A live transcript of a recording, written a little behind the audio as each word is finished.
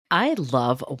I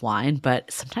love wine,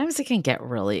 but sometimes it can get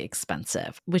really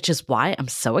expensive, which is why I'm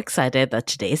so excited that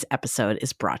today's episode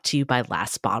is brought to you by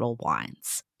Last Bottle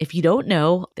Wines. If you don't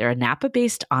know, they're a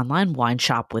Napa-based online wine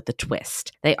shop with a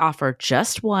twist. They offer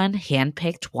just one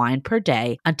hand-picked wine per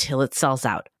day until it sells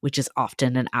out, which is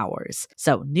often in hours.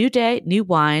 So new day, new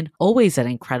wine, always at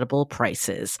incredible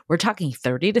prices. We're talking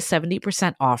 30 to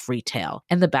 70% off retail.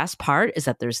 And the best part is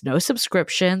that there's no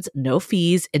subscriptions, no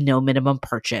fees, and no minimum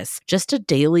purchase. Just a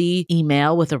daily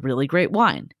email with a really great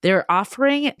wine. They're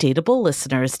offering Dateable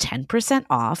listeners 10%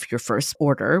 off your first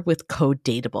order with code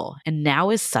Dateable. And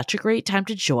now is such a great time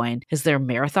to join as their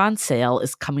marathon sale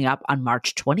is coming up on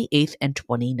March 28th and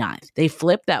 29th. They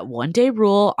flip that one-day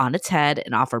rule on its head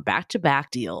and offer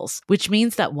back-to-back deals, which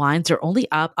means that wines are only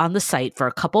up on the site for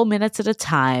a couple minutes at a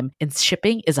time and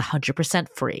shipping is 100%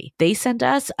 free. They sent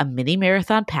us a mini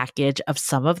marathon package of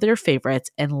some of their favorites,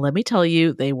 and let me tell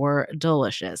you, they were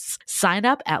delicious. Sign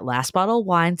up at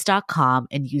lastbottlewines.com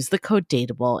and use the code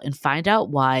Dateable and find out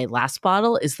why Last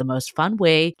Bottle is the most fun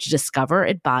way to discover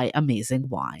and buy amazing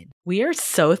wine. We are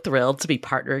so thrilled to be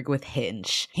partnering with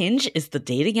Hinge. Hinge is the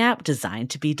dating app designed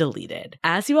to be deleted.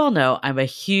 As you all know, I'm a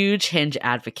huge Hinge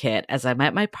advocate as I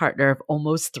met my partner of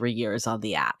almost 3 years on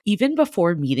the app. Even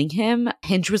before meeting him,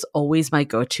 Hinge was always my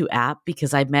go-to app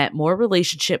because I met more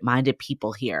relationship-minded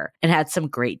people here and had some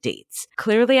great dates.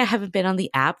 Clearly, I haven't been on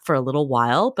the app for a little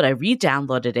while, but I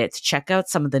re-downloaded it to check out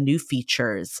some of the new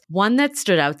features. One that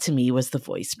stood out to me was the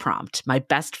voice prompt, my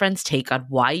best friend's take on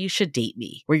why you should date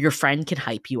me, where your friend can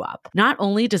hype you up. Not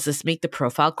only does this make the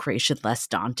profile creation less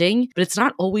daunting, but it's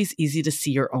not always easy to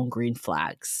see your own green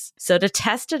flags. So to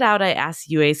test it out, I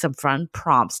asked Yue some fun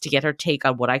prompts to get her take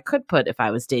on what I could put if I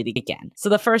was dating again. So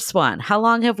the first one, how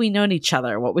long have we known each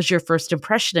other? What was your first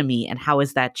impression of me and how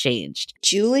has that changed?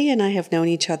 Julie and I have known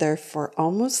each other for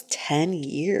almost 10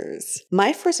 years.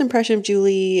 My first impression of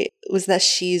Julie was that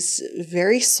she's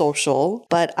very social,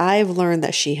 but I've learned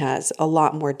that she has a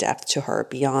lot more depth to her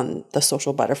beyond the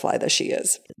social butterfly that she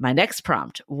is. My next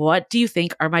prompt, what do you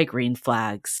think are my green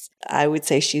flags? I would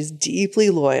say she's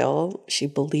deeply loyal. She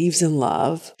believes in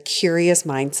love, curious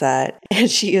mindset, and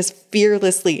she is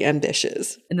fearlessly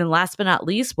ambitious. And then last but not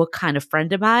least, what kind of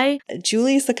friend am I?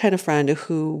 Julie is the kind of friend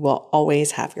who will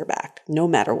always have your back, no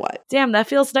matter what. Damn, that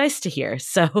feels nice to hear.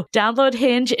 So download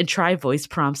Hinge and try voice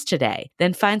prompts today.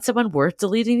 Then find someone worth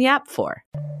deleting the app for.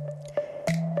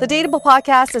 The Dateable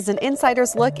podcast is an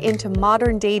insider's look into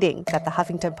modern dating that the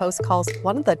Huffington Post calls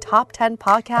one of the top 10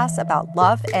 podcasts about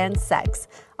love and sex.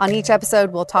 On each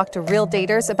episode, we'll talk to real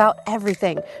daters about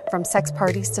everything from sex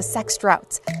parties to sex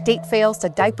droughts, date fails to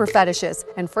diaper fetishes,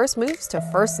 and first moves to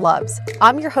first loves.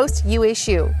 I'm your host, Yue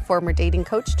Xu, former dating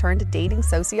coach turned dating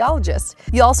sociologist.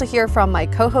 You'll also hear from my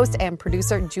co-host and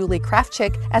producer, Julie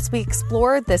Krafchick, as we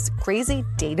explore this crazy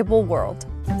dateable world.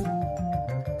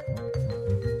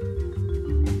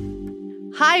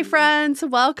 Hi, friends.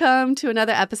 Welcome to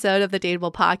another episode of the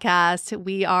Dateable podcast.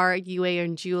 We are Yue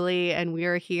and Julie, and we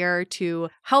are here to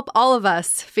help all of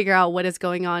us figure out what is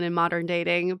going on in modern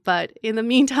dating. But in the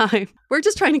meantime, we're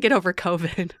just trying to get over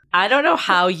COVID. I don't know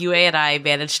how Yue and I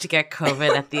managed to get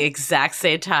COVID at the exact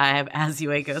same time as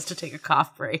Yue goes to take a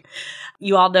cough break.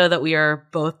 You all know that we are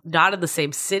both not in the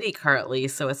same city currently,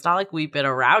 so it's not like we've been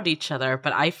around each other,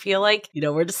 but I feel like,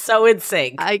 we're just so in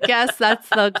sync. I guess that's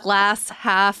the glass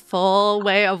half full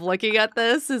way of looking at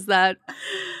this, is that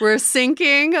we're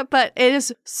syncing, but it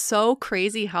is so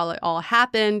crazy how it all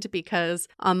happened because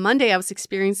on Monday I was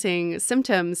experiencing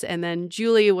symptoms and then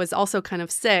Julie was also kind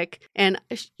of sick and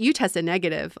you tested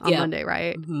negative on Monday,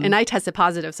 right? Mm-hmm. And I tested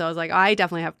positive. So I was like, I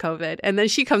definitely have COVID. And then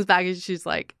she comes back and she's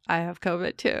like, I have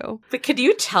COVID too. But could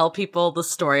you tell people the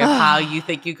story of how you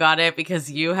think you got it? Because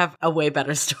you have a way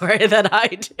better story than I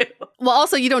do. Well,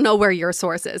 also, you don't know where your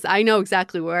source is. I know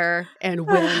exactly where and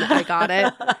when I got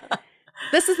it.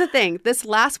 This is the thing. This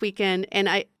last weekend,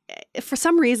 and for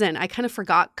some reason, I kind of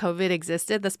forgot COVID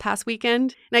existed this past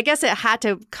weekend. And I guess it had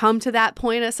to come to that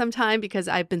point at some time because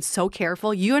I've been so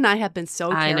careful. You and I have been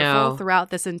so careful throughout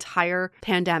this entire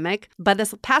pandemic. But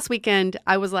this past weekend,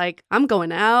 I was like, I'm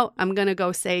going out. I'm going to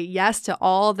go say yes to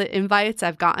all the invites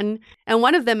I've gotten. And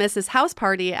one of them is this house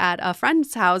party at a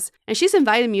friend's house. And she's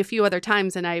invited me a few other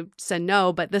times and I said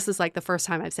no, but this is like the first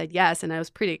time I've said yes. And I was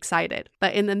pretty excited.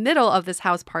 But in the middle of this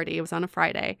house party, it was on a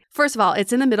Friday. First of all,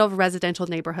 it's in the middle of a residential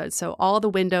neighborhood. So all the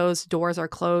windows, doors are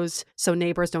closed so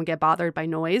neighbors don't get bothered by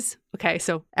noise. Okay,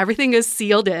 so everything is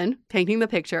sealed in, painting the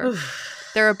picture.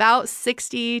 There are about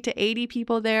 60 to 80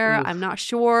 people there. I'm not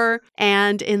sure.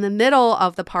 And in the middle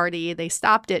of the party, they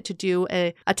stopped it to do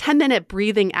a 10-minute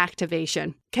breathing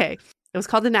activation. Okay, it was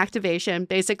called an activation,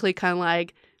 basically kind of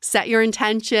like set your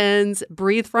intentions,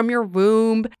 breathe from your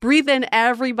womb, breathe in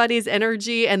everybody's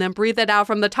energy, and then breathe it out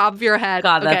from the top of your head.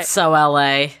 God, that's so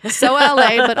LA. So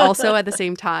LA, but also at the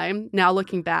same time, now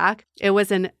looking back, it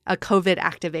was a COVID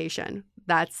activation.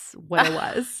 That's what it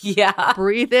was. Yeah.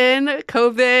 Breathe in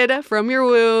COVID from your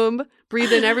womb.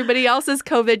 Breathe in everybody else's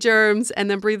COVID germs and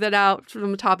then breathe it out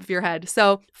from the top of your head.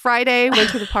 So Friday, went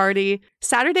to the party.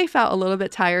 Saturday felt a little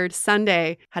bit tired.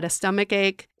 Sunday, had a stomach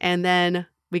ache. And then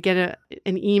we get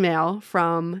an email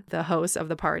from the host of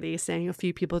the party saying a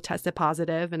few people tested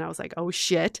positive. And I was like, oh,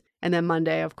 shit. And then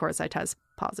Monday, of course, I test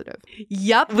positive.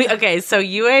 Yep. Okay, so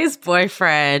Yue's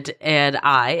boyfriend and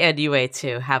I, and Yue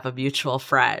too, have a mutual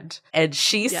friend. And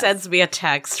she sends me a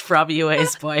text from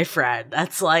Yue's boyfriend.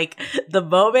 That's like the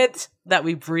moment that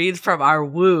we breathed from our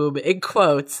womb, in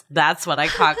quotes, that's when I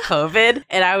caught COVID.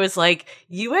 And I was like,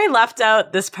 Yue left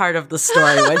out this part of the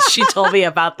story when she told me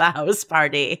about the house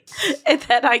party. And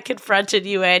then I confronted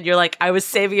Yue and you're like, I was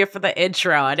saving it for the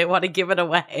intro. I didn't want to give it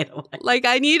away. Like,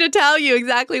 I need to tell you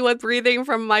exactly what breathing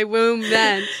from my womb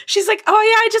meant. She's like, oh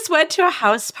yeah, I just went to a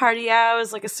house party. Yeah, it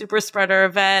was like a super spreader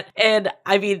event. And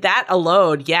I mean, that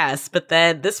alone, yes. But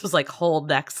then this was like whole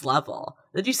next level.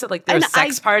 Did you say like there was a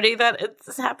sex party that it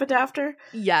happened after?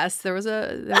 Yes, there was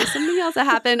something else that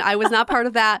happened. I was not part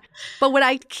of that. But what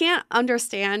I can't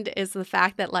understand is the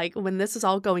fact that like when this was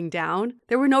all going down,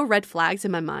 there were no red flags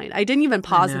in my mind. I didn't even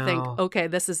pause to think, okay,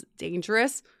 this is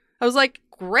dangerous. I was like,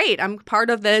 great, I'm part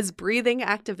of this breathing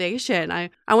activation. I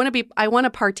want to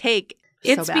partake.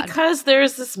 It's because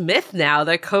there's this myth now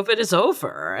that COVID is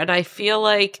over. And I feel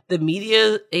like the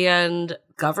media and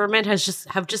government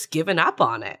have just given up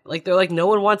on it. Like they're like, no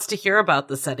one wants to hear about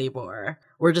this anymore.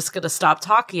 We're just going to stop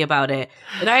talking about it.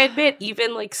 And I admit,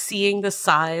 even like seeing the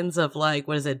signs of like,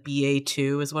 what is it?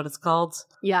 BA2 is what it's called.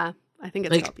 Yeah, I think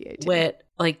it's called BA2. With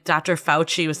like Dr.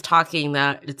 Fauci was talking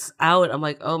that it's out. I'm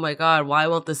like, oh my God, why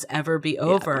won't this ever be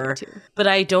over? But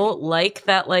I don't like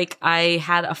that, like, I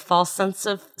had a false sense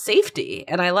of safety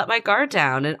and I let my guard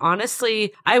down. And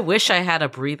honestly, I wish I had a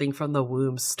breathing from the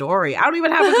womb story. I don't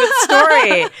even have a good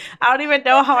story. I don't even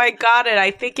know how I got it.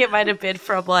 I think it might have been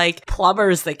from like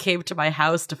plumbers that came to my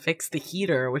house to fix the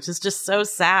heater, which is just so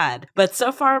sad. But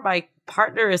so far, my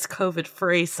partner is COVID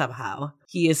free somehow.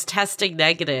 He is testing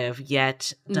negative,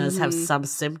 yet does have some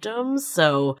symptoms.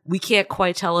 So we can't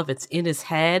quite tell if it's in his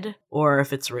head or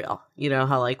if it's real. You know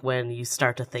how like when you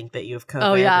start to think that you have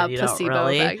COVID and you placebo don't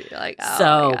really. Effect. You're like, oh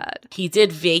so my God. He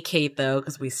did vacate though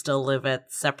because we still live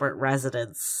at separate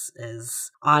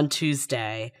residences on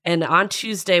Tuesday. And on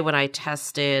Tuesday when I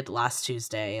tested last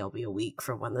Tuesday, it'll be a week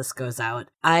from when this goes out,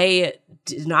 I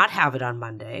did not have it on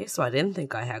Monday. So I didn't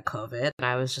think I had COVID. And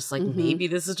I was just like, maybe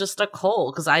this is just a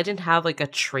cold because I didn't have like a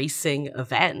tracing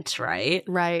event, right?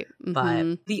 Right.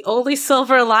 But the only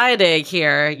silver lining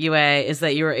here, Yue, is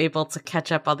that you were able to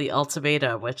catch up on the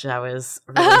ultimatum, which I was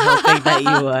really hoping that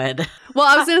you would. Well,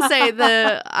 I was going to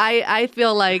say I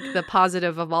feel like the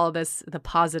positive of all of this,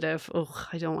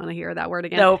 I don't want to hear that word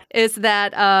again, is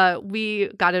that we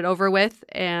got it over with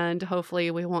and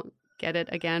hopefully we won't get it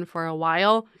again for a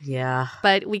while. Yeah.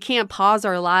 But we can't pause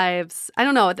our lives. I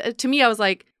don't know. To me, I was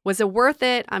like, was it worth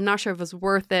it? I'm not sure if it was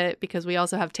worth it because we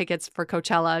also have tickets for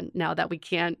Coachella now that we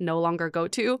can't no longer go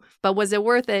to. But was it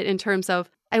worth it in terms of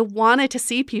I wanted to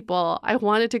see people. I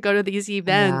wanted to go to these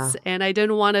events and I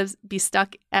didn't want to be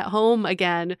stuck at home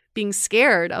again, being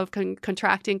scared of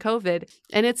contracting COVID.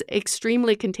 And it's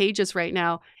extremely contagious right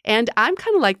now. And I'm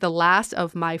kind of like the last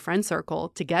of my friend circle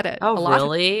to get it. Oh,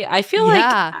 really? I feel like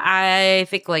I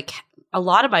think like a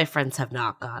lot of my friends have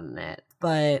not gotten it.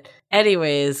 But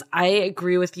anyways, I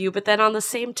agree with you. But then on the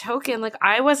same token, like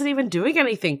I wasn't even doing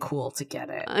anything cool to get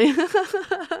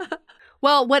it.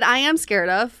 Well, what I am scared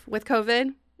of with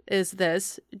COVID is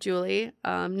this, Julie.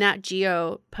 Nat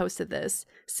Geo posted this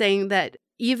saying that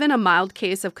even a mild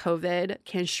case of COVID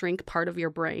can shrink part of your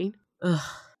brain. Ugh.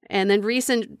 And then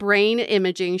recent brain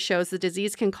imaging shows the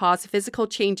disease can cause physical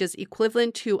changes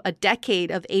equivalent to a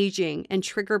decade of aging and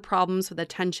trigger problems with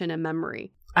attention and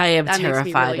memory. I am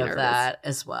terrified of that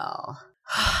as well.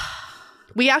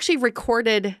 We actually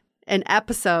recorded an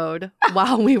episode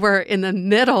while we were in the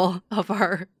middle of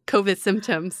our COVID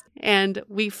symptoms, and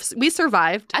we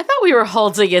survived. I thought we were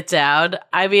holding it down.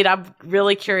 I mean, I'm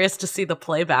really curious to see the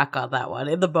playback on that one.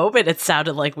 In the moment, it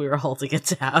sounded like we were holding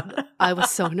it down. I was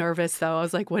so nervous, though. I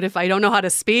was like, what if I don't know how to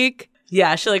speak?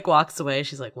 Yeah, she like walks away.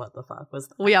 She's like, what the fuck was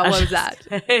that? Well, yeah, what was that?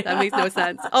 That makes no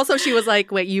sense. Also, she was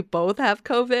like, wait, you both have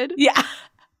COVID? Yeah.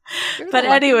 But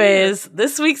anyways,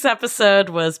 this week's episode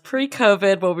was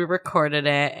pre-COVID when we recorded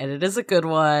it, and it is a good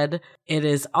one. It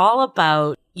is all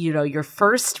about your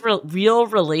first real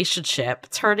relationship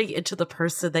turning into the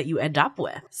person that you end up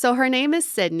with. So her name is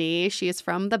Sydney. She is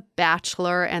from The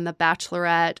Bachelor and The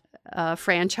Bachelorette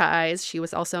franchise. She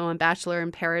was also on Bachelor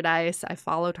in Paradise. I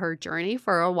followed her journey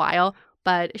for a while,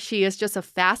 but she is just a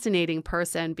fascinating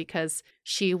person because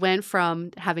she went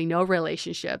from having no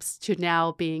relationships to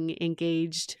now being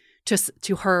engaged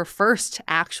to her first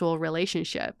actual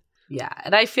relationship. Yeah.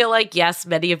 And I feel like, yes,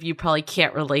 many of you probably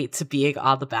can't relate to being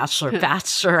on The Bachelor,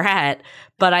 Bachelorette,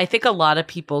 but I think a lot of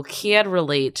people can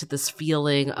relate to this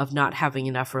feeling of not having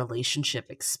enough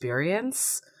relationship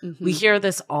experience. Mm-hmm. We hear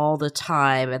this all the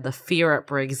time, and the fear it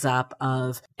brings up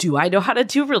of, do I know how to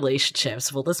do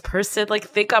relationships? Will this person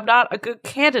think I'm not a good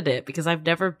candidate because I've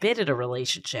never been in a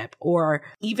relationship? Or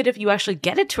even if you actually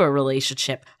get into a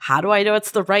relationship, how do I know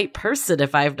it's the right person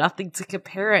if I have nothing to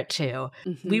compare it to?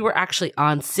 Mm-hmm. We were actually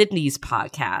on Sydney's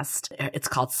podcast. It's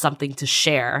called Something to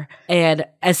Share. And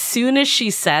as soon as she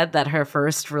said that her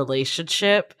first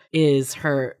relationship is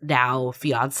her now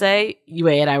fiance, Yue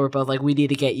and I were both like, we need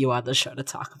to get you on the show to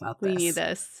talk about this. We need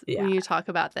this. Yeah. We need to talk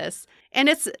about this. And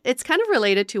it's kind of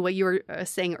related to what you were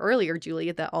saying earlier,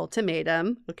 Julie, the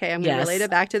ultimatum. Okay, I'm going to relate it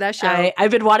back to that show.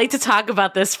 I've been wanting to talk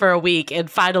about this for a week, and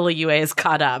finally Yue is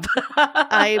caught up.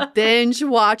 I binge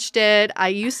watched it. I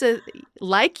used to,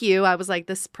 like you, I was like,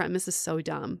 this premise is so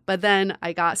dumb. But then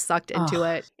I got sucked into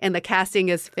it, and the casting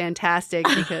is fantastic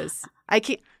because I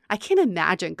can't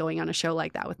imagine going on a show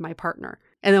like that with my partner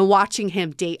and then watching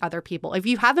him date other people. If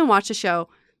you haven't watched the show,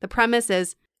 the premise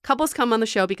is couples come on the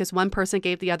show because one person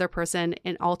gave the other person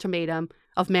an ultimatum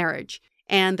of marriage.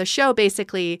 And the show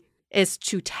basically is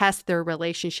to test their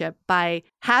relationship by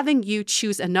having you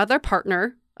choose another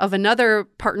partner of another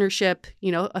partnership,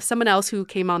 of someone else who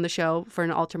came on the show for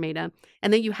an ultimatum.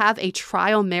 And then you have a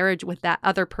trial marriage with that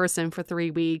other person for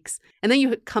 3 weeks. And then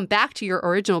you come back to your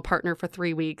original partner for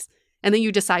 3 weeks. And then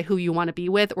you decide who you want to be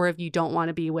with or if you don't want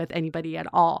to be with anybody at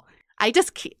all. I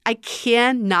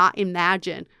cannot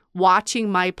imagine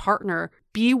watching my partner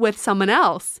be with someone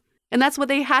else. And that's what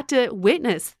they had to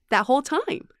witness that whole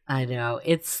time. I know.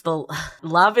 It's the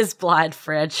Love is Blind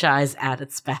franchise at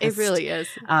its best. It really is.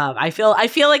 I feel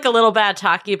like a little bad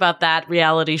talking about that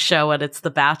reality show when it's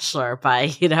The Bachelor,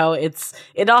 but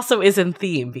it also is in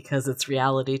theme because it's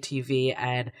reality TV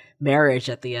and marriage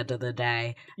at the end of the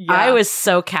day. Yeah. I was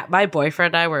my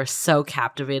boyfriend and I were so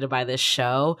captivated by this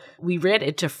show. We ran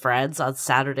into friends on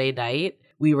Saturday night.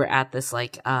 We were at this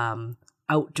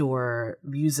outdoor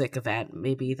music event.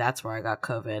 Maybe that's where I got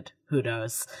COVID. Who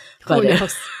knows? But who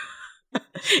knows?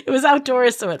 It was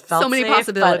outdoors, so it felt so many safe,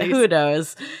 possibilities. But who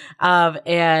knows?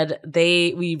 And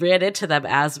we ran into them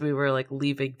as we were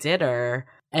leaving dinner,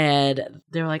 and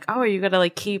they were like, "Oh, are you gonna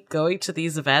keep going to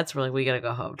these events?" We're like, "We gotta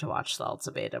go home to watch The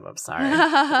Ultimatum." I'm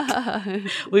sorry.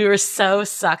 We were so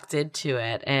sucked into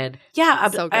it, and yeah,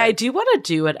 I do want to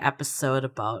do an episode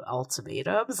about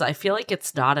ultimatums. I feel like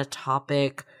it's not a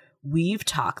topic we've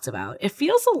talked about. It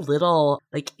feels a little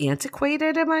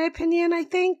antiquated in my opinion, I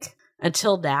think.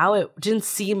 Until now, it didn't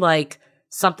seem like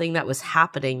something that was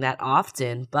happening that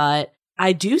often, but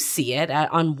I do see it.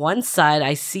 On one side,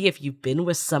 I see if you've been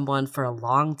with someone for a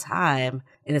long time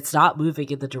and it's not moving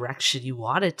in the direction you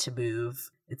want it to move,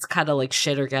 it's kind of like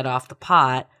shit or get off the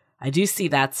pot. I do see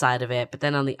that side of it. But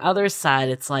then on the other side,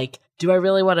 it's like, do I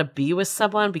really want to be with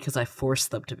someone because I forced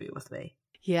them to be with me?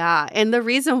 Yeah. And the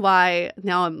reason why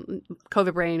now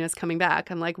COVID brain is coming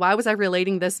back, I'm like, why was I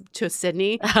relating this to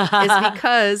Sydney? Is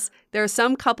because there are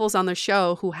some couples on the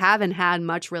show who haven't had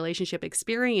much relationship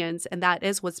experience, and that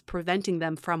is what's preventing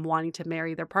them from wanting to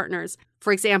marry their partners.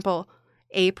 For example,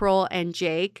 April and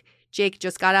Jake. Jake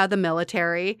just got out of the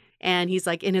military, and he's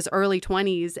in his early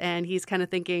 20s, and he's kind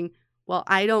of thinking, well,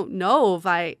 I don't know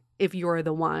if you're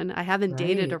the one. I haven't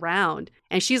dated around.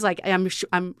 And she's like,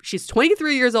 she's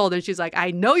 23 years old, and she's like,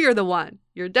 I know you're the one.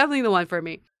 You're definitely the one for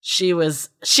me. She was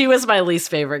my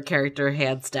least favorite character,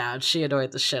 hands down. She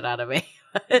annoyed the shit out of me.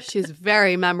 She's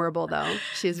very memorable, though.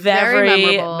 She's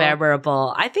very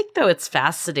memorable. I think, though, it's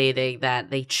fascinating that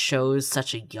they chose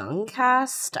such a young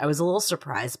cast. I was a little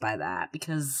surprised by that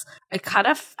because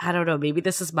I don't know, maybe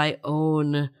this is my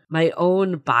own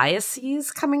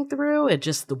biases coming through and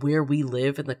just where we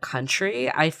live in the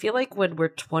country. I feel like when we're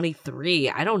 23,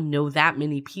 I don't know that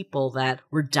many people that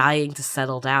were dying to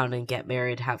settle down and get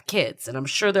married, have kids. And I'm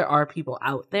sure there are people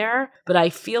out there, but I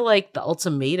feel like The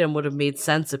Ultimatum would have made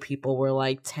sense if people were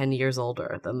 10 years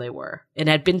older than they were and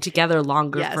had been together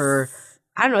longer for,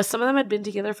 I don't know, some of them had been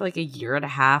together for a year and a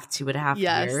half, 2.5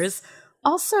 years.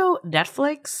 Also,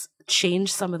 Netflix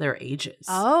changed some of their ages.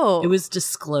 Oh. It was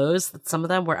disclosed that some of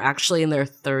them were actually in their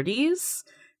 30s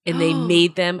and they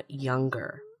made them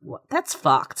younger. that's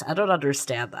fucked. I don't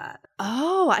understand that.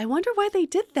 Oh, I wonder why they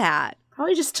did that.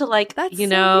 Probably just to like, That's you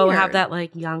so know, weird. have that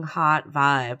like young, hot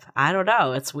vibe. I don't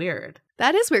know. It's weird.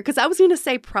 That is weird because I was going to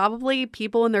say probably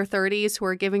people in their 30s who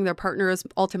are giving their partners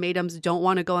ultimatums don't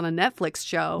want to go on a Netflix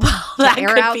show That to air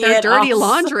could out be their it dirty also.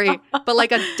 laundry. But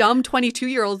like a dumb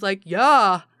 22-year-old's like,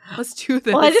 yeah, let's do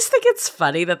this. Well, I just think it's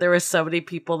funny that there were so many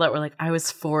people that were like, I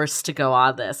was forced to go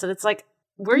on this. And it's like,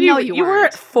 were you? No, you weren't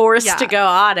weren't. forced Yeah. to go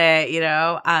on it, you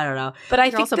know? I don't know. But I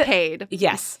You're think also that, paid.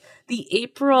 yes, the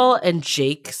April and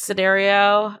Jake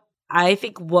scenario, I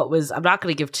think I'm not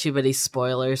going to give too many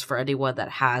spoilers for anyone that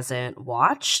hasn't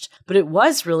watched, but it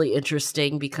was really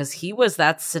interesting because he was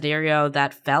that scenario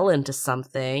that fell into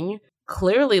something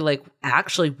clearly like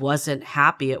actually wasn't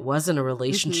happy. It wasn't a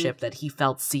relationship that he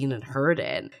felt seen and heard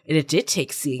in. And it did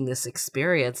take seeing this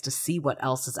experience to see what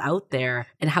else is out there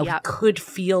and how he could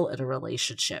feel in a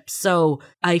relationship. So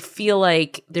I feel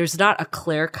like there's not a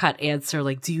clear-cut answer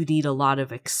like, do you need a lot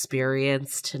of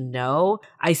experience to know?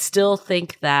 I still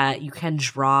think that you can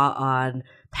draw on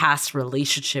past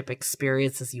relationship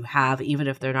experiences you have, even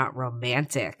if they're not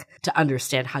romantic, to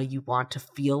understand how you want to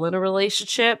feel in a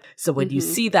relationship. So when you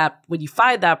see that, when you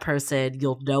find that person,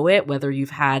 you'll know it, whether you've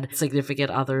had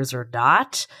significant others or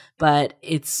not. But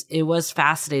it was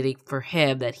fascinating for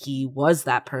him that he was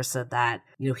that person that,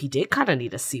 you know, he did kind of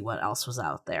need to see what else was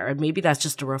out there. And maybe that's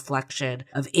just a reflection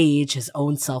of age, his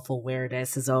own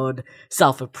self-awareness, his own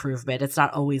self-improvement. It's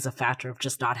not always a factor of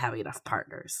just not having enough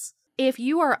partners. If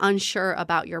you are unsure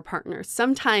about your partner,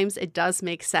 sometimes it does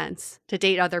make sense to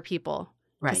date other people.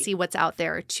 Right. To see what's out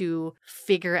there, to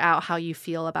figure out how you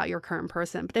feel about your current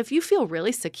person. But if you feel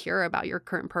really secure about your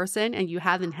current person and you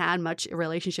haven't had much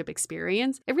relationship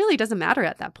experience, it really doesn't matter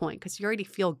at that point because you already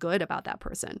feel good about that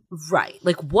person. Right.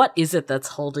 Like, what is it that's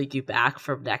holding you back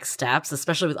from next steps,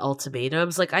 especially with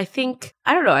ultimatums? Like, I think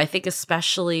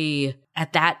especially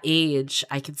at that age,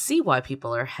 I can see why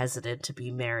people are hesitant to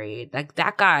be married. Like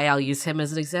that guy, I'll use him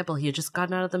as an example. He had just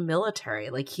gotten out of the military.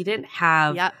 Like he didn't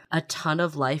have a ton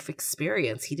of life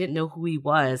experience. He didn't know who he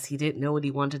was. He didn't know what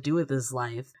he wanted to do with his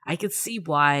life. I could see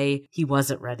why he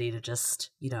wasn't ready to just,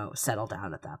 you know, settle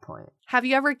down at that point. Have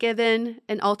you ever given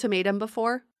an ultimatum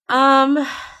before?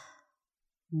 No.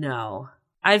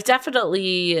 I'm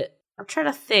trying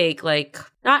to think, like,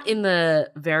 not in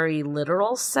the very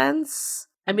literal sense.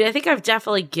 I mean, I think I've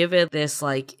definitely given this,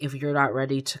 like, if you're not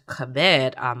ready to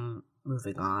commit, I'm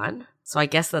moving on. So I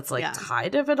guess that's, like,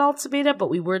 kind of an ultimatum,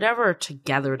 but we were never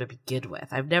together to begin with.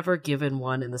 I've never given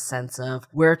one in the sense of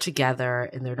we're together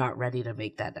and they're not ready to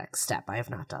make that next step. I have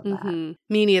not done that.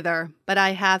 Me neither, but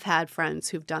I have had friends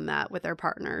who've done that with their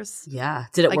partners. Yeah.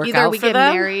 Did it like work either out we for get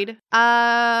them? married,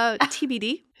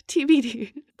 TBD.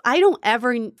 I don't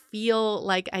ever feel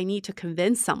like I need to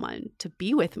convince someone to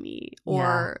be with me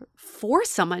or force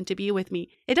someone to be with me.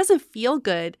 It doesn't feel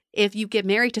good if you get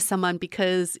married to someone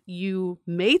because you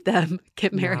made them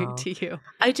get married to you.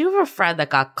 I do have a friend that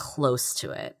got close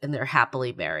to it and they're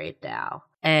happily married now.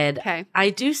 And I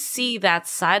do see that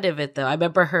side of it, though. I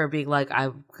remember her being like,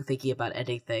 I'm thinking about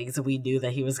ending things. And we knew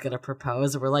that he was going to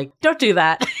propose. And we're like, don't do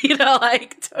that. You know,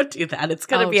 like, don't do that. It's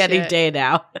going to be any day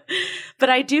now.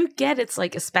 But I do get it's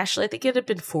like, especially, I think it had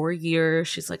been 4 years.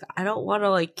 She's like, I don't want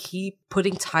to like keep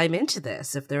putting time into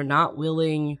this if they're not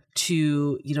willing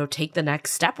to, you know, take the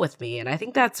next step with me. And I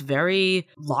think that's very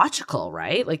logical,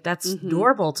 right? Like that's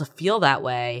normal to feel that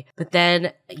way. But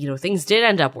then, you know, things did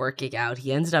end up working out.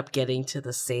 He ended up getting to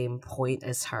the same point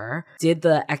as her. Did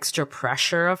the extra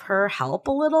pressure of her help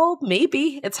a little?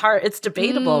 Maybe. It's hard. It's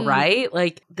debatable, right?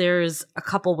 Like there's a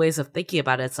couple ways of thinking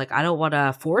about it. It's like, I don't want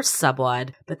to force someone,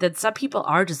 but then some people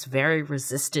are just very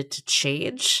resistant to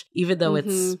change, even though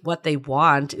it's what they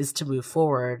want is to move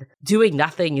forward. Doing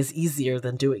nothing is easier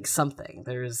than doing something.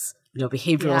 There's, you know,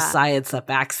 behavioral science that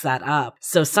backs that up.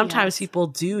 So sometimes people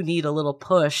do need a little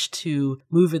push to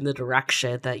move in the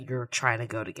direction that you're trying to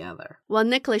go together. Well,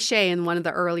 Nick Lachey in one of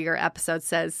the earlier episodes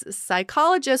says,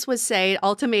 psychologists would say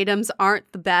ultimatums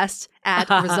aren't the best at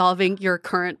resolving your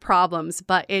current problems,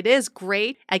 but it is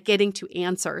great at getting to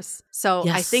answers. So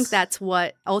I think that's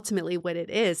ultimately what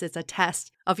it is. It's a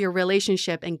test of your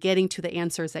relationship and getting to the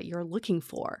answers that you're looking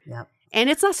for. Yep. And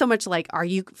it's not so much like, are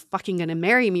you fucking going to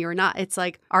marry me or not? It's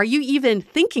like, are you even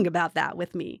thinking about that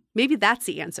with me? Maybe that's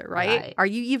the answer, right? Are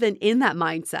you even in that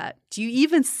mindset? Do you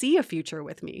even see a future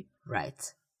with me?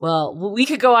 Right. Well, we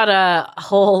could go on a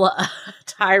whole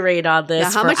tirade on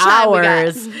this for how much time we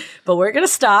hours, But we're going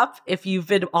to stop. If you've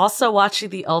been also watching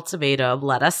The Ultimatum,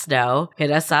 let us know. Hit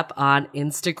us up on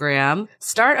Instagram.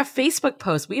 Start a Facebook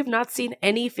post. We have not seen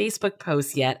any Facebook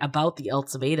posts yet about The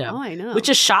Ultimatum. Oh, I know. Which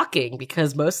is shocking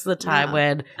because most of the time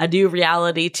when a new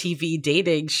reality TV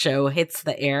dating show hits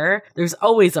the air, there's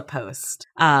always a post.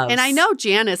 And I know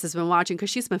Janice has been watching because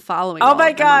she's been following Oh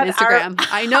my God, on Instagram.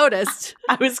 I noticed.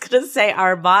 I was going to say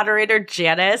our moderator,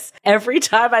 Janice, every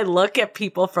time I look at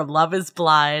people from Love is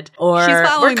Blind, or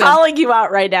we're calling you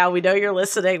out right now. We know you're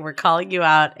listening. We're calling you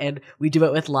out and we do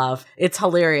it with love. It's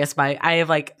hilarious. I have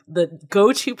like the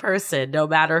go-to person, no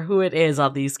matter who it is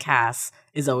on these casts,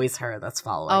 is always her that's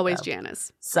following Always them.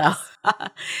 Janice. So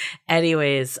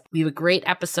anyways, we have a great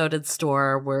episode in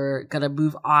store. We're going to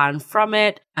move on from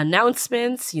it.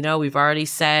 Announcements, we've already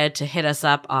said to hit us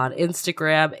up on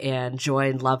Instagram and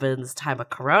join Lovin's Time of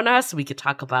Corona so we could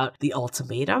talk about The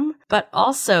Ultimatum, but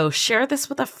also share this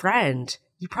with a friend.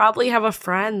 You probably have a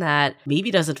friend that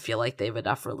maybe doesn't feel like they have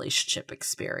enough relationship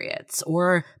experience,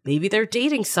 or maybe they're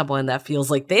dating someone that feels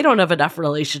like they don't have enough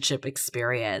relationship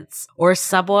experience, or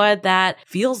someone that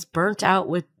feels burnt out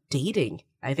with dating.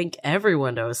 I think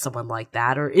everyone knows someone like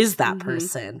that or is that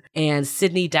person. And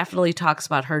Sydney definitely talks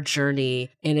about her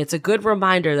journey, and it's a good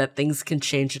reminder that things can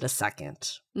change in a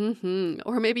second.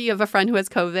 Or maybe you have a friend who has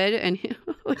COVID and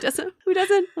who doesn't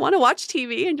want to watch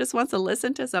TV and just wants to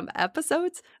listen to some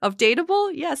episodes of Dateable.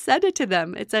 Yeah, send it to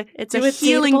them. It's a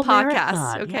healing podcast.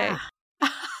 Marathon. Okay. Yeah.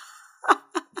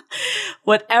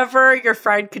 Whatever your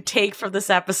friend could take from this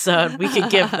episode, we can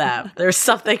give them. There's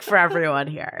something for everyone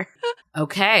here.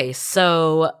 Okay,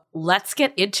 so let's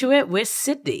get into it with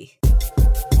Sydney.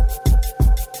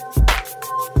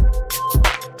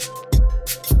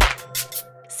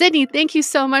 Sydney, thank you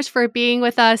so much for being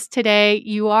with us today.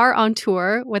 You are on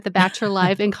tour with The Bachelor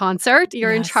Live in concert.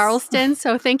 You're in Charleston,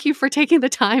 so thank you for taking the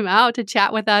time out to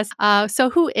chat with us. So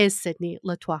who is Sydney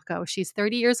Lituaco? She's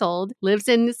 30 years old, lives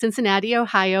in Cincinnati,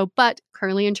 Ohio, but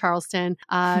currently in Charleston.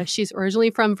 She's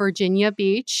originally from Virginia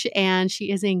Beach, and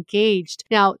she is engaged.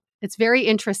 Now, it's very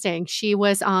interesting. She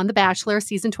was on The Bachelor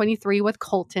season 23 with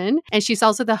Colton, and she's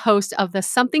also the host of the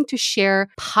Something to Share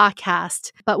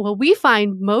podcast. But what we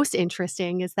find most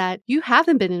interesting is that you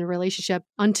haven't been in a relationship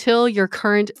until your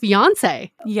current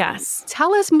fiance. Yes.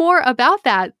 Tell us more about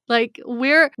that. Like,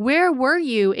 where were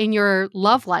you in your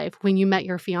love life when you met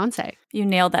your fiance? You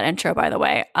nailed that intro, by the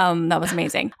way. That was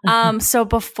amazing. So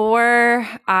before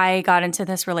I got into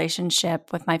this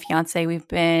relationship with my fiance,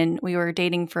 we were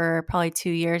dating for probably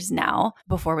 2 years now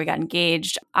before we got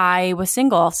engaged. I was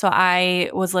single. So I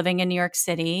was living in New York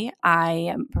City. I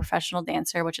am a professional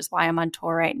dancer, which is why I'm on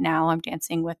tour right now. I'm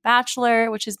dancing with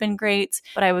Bachelor, which has been great.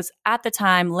 But I was at the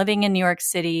time living in New York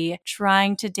City,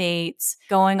 trying to date,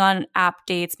 going on app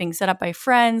dates, being set up by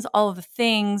friends, all of the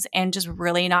things, and just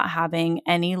really not having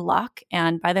any luck.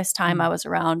 And by this time, I was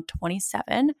around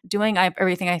 27, doing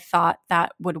everything I thought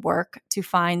that would work to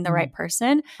find the right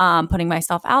person, putting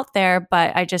myself out there,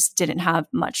 but I just didn't have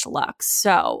much luck.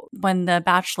 So when The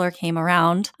Bachelor came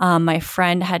around, my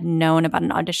friend had known about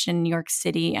an audition in New York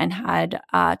City and had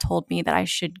told me that I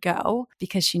should go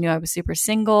because she knew I was super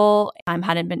single. I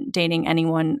hadn't been dating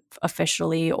anyone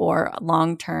officially or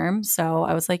long term. So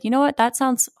I was like, you know what? That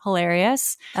sounds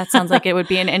hilarious. That sounds like it would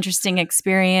be an interesting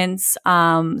experience.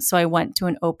 So I went to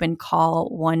an open call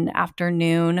one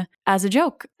afternoon as a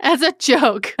joke. As a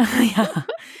joke. Yeah.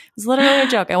 It was literally a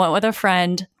joke. I went with a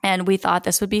friend and we thought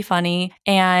this would be funny,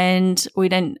 and we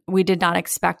did not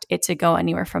expect it to go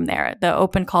anywhere from there. The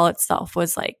open call itself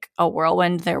was like a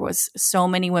whirlwind. There was so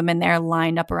many women there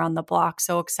lined up around the block,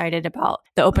 so excited about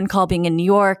the open call being in New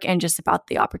York and just about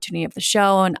the opportunity of the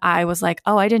show. And I was like,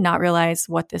 oh, I did not realize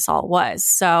what this all was.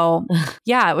 So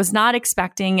yeah, I was not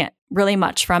expecting really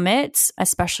much from it,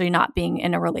 especially not being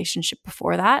in a relationship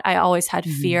before that. I always had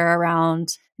fear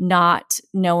around not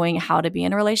knowing how to be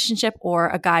in a relationship, or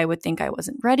a guy would think I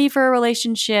wasn't ready for a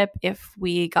relationship if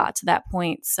we got to that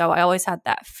point. So I always had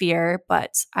that fear,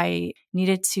 but I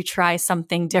needed to try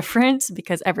something different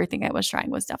because everything I was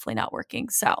trying was definitely not working.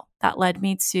 So that led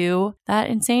me to that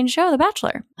insane show, The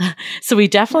Bachelor. So we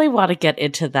definitely want to get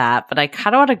into that, but I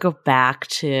kind of want to go back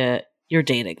to your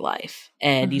dating life.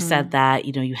 And you said that,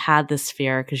 you had this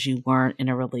fear because you weren't in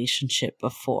a relationship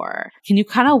before. Can you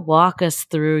kind of walk us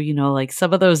through, like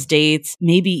some of those dates,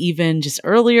 maybe even just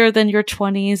earlier than your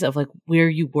 20s, of like where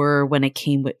you were when it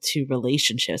came to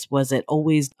relationships? Was it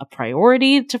always a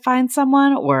priority to find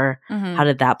someone, or how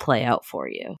did that play out for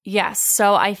you? Yes.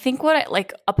 So I think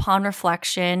upon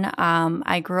reflection,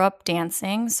 I grew up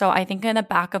dancing. So I think in the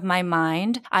back of my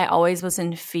mind, I always was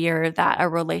in fear that a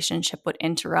relationship would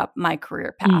interrupt my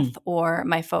career path or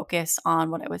my focus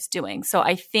on what I was doing. So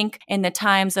I think in the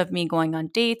times of me going on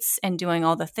dates and doing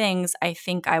all the things, I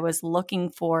think I was looking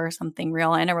for something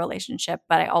real in a relationship,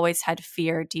 but I always had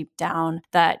fear deep down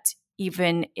that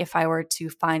even if I were to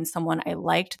find someone I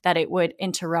liked, that it would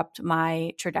interrupt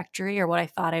my trajectory or what I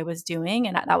thought I was doing.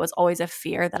 And that was always a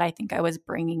fear that I think I was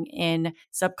bringing in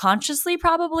subconsciously,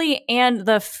 probably. And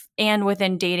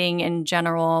within dating in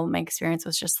general, my experience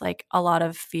was just like a lot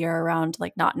of fear around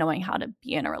like not knowing how to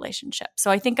be in a relationship.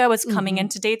 So I think I was coming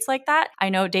into dates like that. I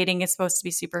know dating is supposed to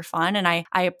be super fun, and I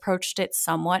approached it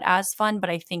somewhat as fun,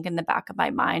 but I think in the back of my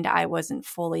mind, I wasn't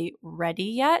fully ready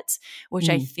yet, which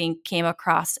I think came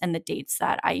across in the dates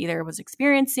that I either was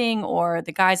experiencing or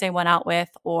the guys I went out with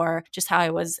or just how I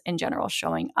was in general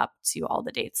showing up to all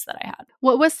the dates that I had.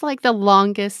 What was like the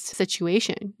longest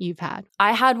situation you've had?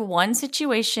 I had one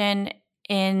situation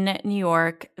in New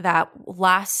York that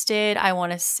lasted, I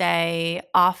want to say,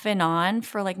 off and on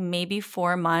for like maybe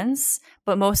 4 months,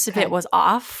 but most of it was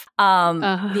off.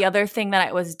 The other thing that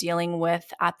I was dealing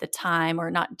with at the time,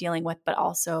 or not dealing with, but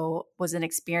also was an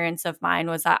experience of mine,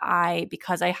 was that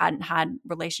because I hadn't had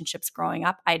relationships growing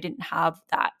up, I didn't have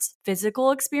that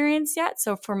physical experience yet.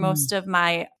 So for most of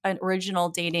my original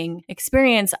dating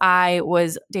experience, I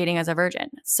was dating as a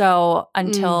virgin. So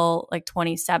until like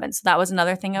 27. So that was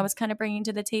another thing I was kind of bringing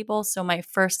to the table. So my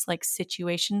first like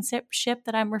situationship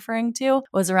that I'm referring to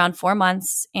was around 4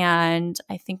 months. And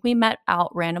I think we met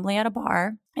out randomly at a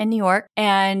bar in New York.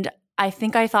 And I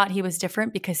think I thought he was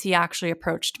different because he actually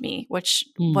approached me, which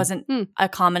wasn't a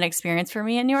common experience for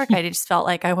me in New York. I just felt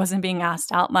like I wasn't being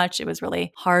asked out much. It was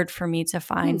really hard for me to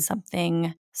find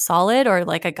something solid or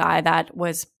like a guy that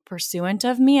was pursuant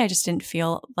of me. I just didn't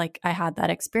feel like I had that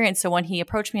experience. So when he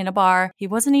approached me in a bar, he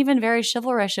wasn't even very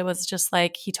chivalrous. It was just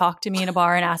like he talked to me in a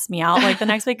bar and asked me out like the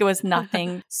next week. It was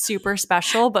nothing super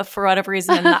special. But for whatever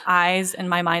reason, in the eyes and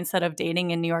my mindset of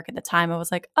dating in New York at the time, I was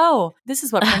like, oh, this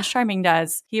is what Prince Charming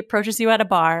does. He approaches you at a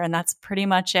bar and that's pretty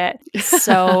much it.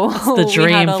 So it's the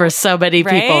dream for so many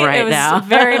people right now. It was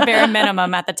very bare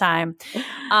minimum at the time.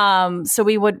 So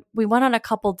we went on a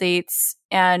couple dates,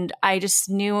 and I just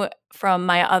knew from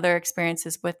my other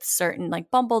experiences with certain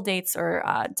like Bumble dates or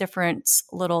different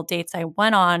little dates I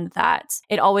went on that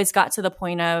it always got to the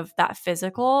point of that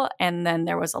physical, and then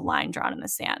there was a line drawn in the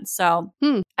sand. So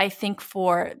I think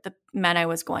for the men I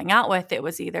was going out with, it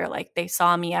was either like they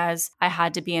saw me as I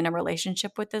had to be in a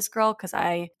relationship with this girl because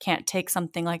I can't take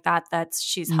something like that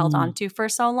she's held on to for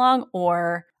so long,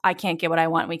 or I can't get what I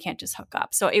want. We can't just hook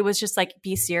up. So it was just like,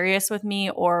 be serious with me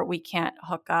or we can't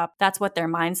hook up. That's what their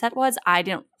mindset was. I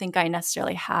didn't think I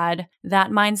necessarily had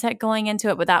that mindset going into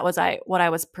it, but that was what I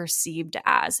was perceived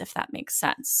as, if that makes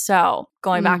sense. So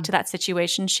going back to that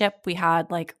situationship, we had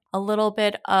like a little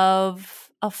bit of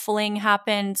a fling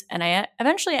happened, and I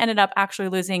eventually ended up actually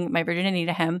losing my virginity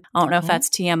to him. I don't know if that's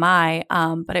TMI,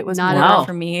 but it was more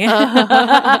for me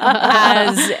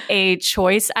as a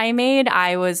choice I made.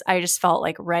 I just felt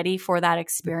like ready for that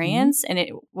experience, and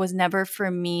it was never for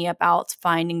me about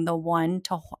finding the one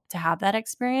to have that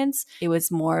experience. It was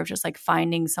more of just like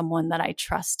finding someone that I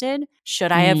trusted.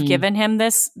 Should I have given him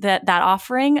that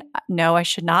offering? No, I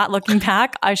should not. Looking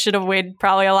back, I should have waited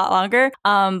probably a lot longer.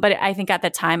 But I think at the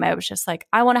time I was just like,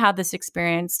 I want to have this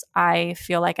experience. I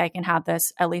feel like I can have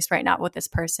this at least right now with this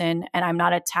person, and I'm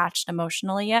not attached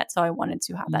emotionally yet. So I wanted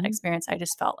to have that experience. I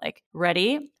just felt like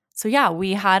ready. So yeah,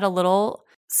 we had a little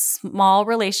small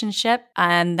relationship,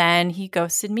 and then he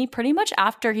ghosted me pretty much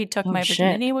after he took my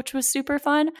virginity, which was super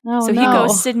fun. He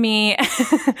ghosted me.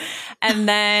 And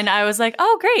then I was like,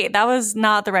 oh great, that was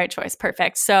not the right choice.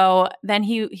 Perfect. So then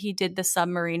he did the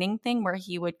submarining thing where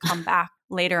he would come back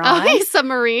later on. Oh, he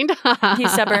submarined.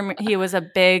 He was a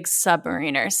big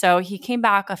submariner. So he came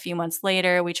back a few months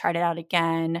later. We tried it out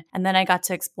again. And then I got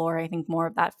to explore, I think, more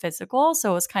of that physical.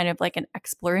 So it was kind of like an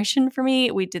exploration for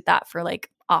me. We did that for like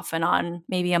off and on,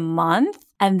 maybe a month.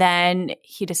 And then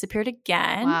he disappeared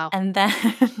again. Wow. And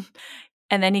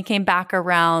then he came back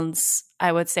around,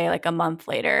 I would say like a month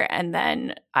later. And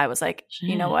then I was like,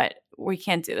 you know what? We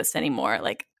can't do this anymore.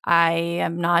 Like, I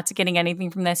am not getting anything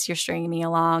from this. You're stringing me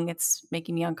along. It's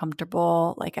making me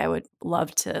uncomfortable. Like, I would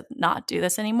love to not do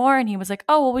this anymore. And he was like,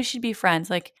 oh, well, we should be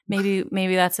friends. Like, maybe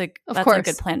that's a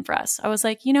good plan for us. I was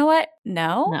like, you know what?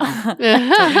 No. Don't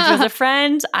use you as a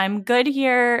friend. I'm good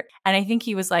here. And I think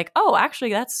he was like, oh, actually,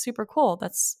 that's super cool.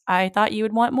 I thought you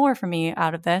would want more from me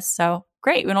out of this. So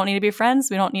great. We don't need to be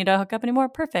friends. We don't need to hook up anymore.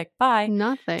 Perfect. Bye.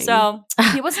 Nothing. So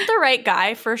he wasn't the right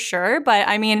guy for sure. But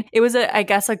I mean, it was I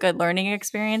guess a good learning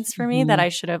experience for me that I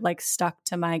should have like stuck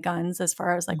to my guns as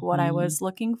far as like what I was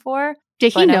looking for.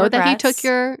 Did he but no know that he regrets. took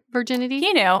your virginity?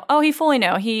 He knew. Oh, he fully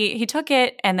knew. He took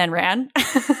it and then ran.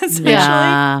 Essentially.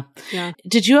 Yeah. Yeah.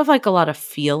 Did you have like a lot of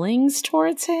feelings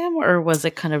towards him, or was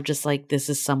it kind of just like, this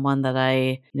is someone that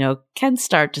I, can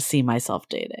start to see myself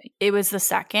dating? It was the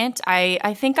second.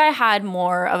 I think I had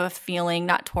more of a feeling,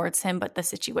 not towards him, but the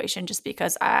situation, just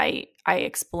because I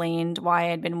explained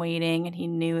why I'd been waiting and he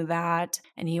knew that.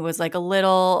 And he was like a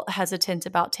little hesitant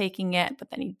about taking it,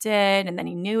 but then he did. And then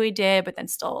he knew he did, but then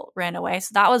still ran away.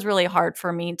 So that was really hard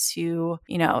for me to,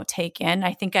 take in.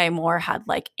 I think I more had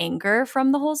like anger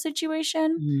from the whole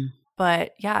situation. Mm.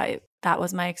 But yeah, that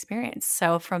was my experience.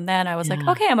 So from then I was like,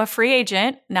 Yeah. okay, I'm a free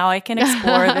agent. Now I can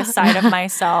explore this side of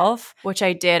myself, which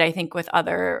I did, I think, with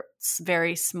other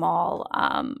very small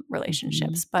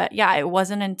relationships. But yeah, it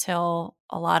wasn't until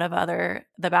a lot of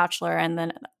The Bachelor and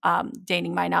then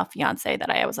dating my now fiance that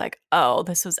I was like, oh,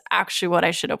 this was actually what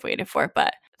I should have waited for.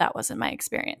 But that wasn't my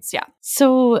experience. Yeah.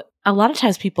 So a lot of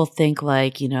times people think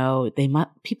like,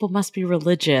 people must be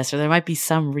religious, or there might be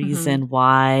some reason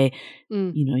why,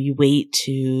 you wait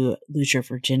to lose your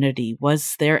virginity.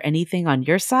 Was there anything on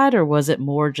your side, or was it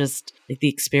more just like the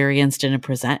experience didn't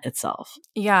present itself?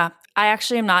 Yeah. I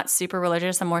actually am not super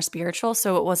religious. I'm more spiritual.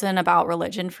 So it wasn't about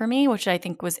religion for me, which I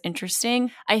think was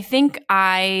interesting. I think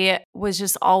I was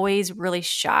just always really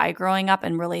shy growing up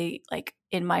and really like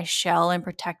in my shell and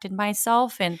protected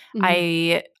myself. And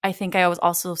I think I was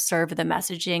also served the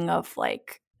messaging of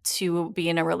like, to be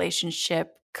in a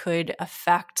relationship could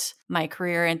affect my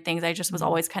career and things. I just was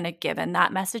always kind of given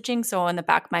that messaging. So in the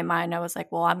back of my mind, I was like,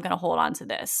 well, I'm going to hold on to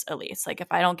this at least. Like if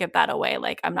I don't give that away,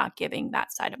 like I'm not giving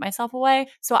that side of myself away.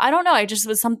 So I don't know. I just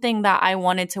was something that I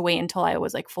wanted to wait until I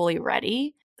was like fully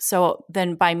ready. So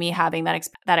then by me having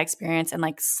that experience and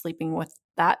like sleeping with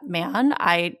that man,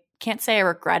 I can't say I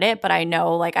regret it, but I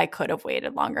know like I could have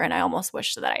waited longer, and I almost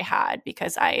wish that I had,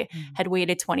 because I had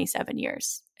waited 27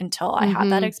 years until I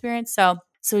had that experience.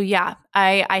 So yeah,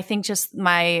 I think just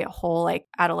my whole like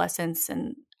adolescence,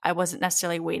 and I wasn't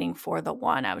necessarily waiting for the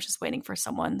one. I was just waiting for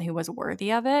someone who was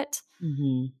worthy of it.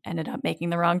 Ended up making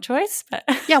the wrong choice. But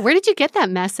yeah, where did you get that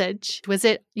message? Was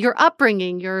it your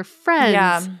upbringing, your friends?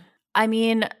 Yeah. I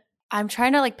mean, I'm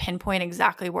trying to like pinpoint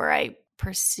exactly where I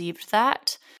perceived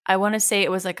that. I want to say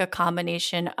it was like a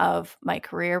combination of my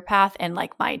career path and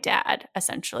like my dad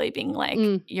essentially being like,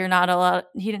 you're not allowed.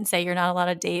 He didn't say you're not allowed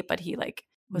to date, but he like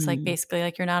was like basically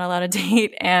like, you're not allowed to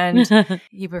date. And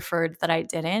he preferred that I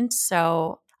didn't.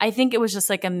 So I think it was just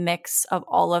like a mix of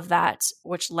all of that,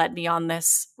 which led me on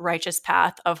this righteous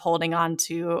path of holding on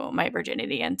to my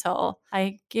virginity until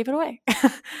I gave it away.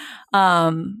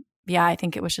 Yeah, I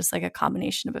think it was just like a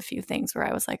combination of a few things where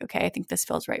I was like, okay, I think this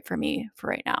feels right for me for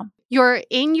right now. You're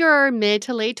in your mid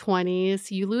to late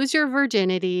 20s. You lose your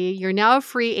virginity. You're now a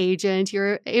free agent.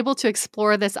 You're able to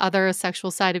explore this other sexual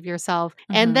side of yourself.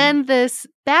 And then this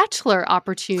Bachelor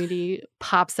opportunity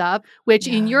pops up, which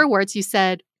in your words, you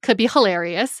said could be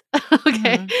hilarious.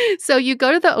 Okay. So you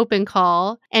go to the open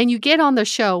call and you get on the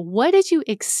show. What did you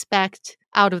expect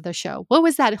out of the show? What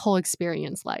was that whole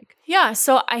experience like? Yeah.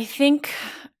 So I think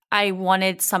I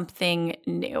wanted something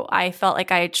new. I felt like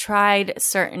I had tried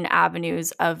certain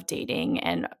avenues of dating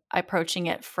and approaching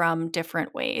it from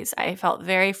different ways. I felt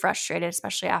very frustrated,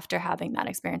 especially after having that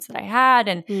experience that I had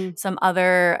and some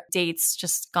other dates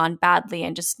just gone badly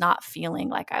and just not feeling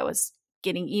like I was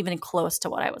getting even close to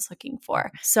what I was looking for.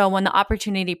 So when the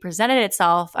opportunity presented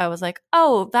itself, I was like,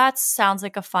 oh, that sounds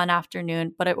like a fun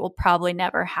afternoon, but it will probably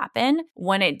never happen.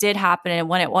 When it did happen and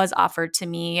when it was offered to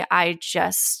me, I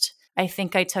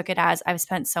think I took it as I've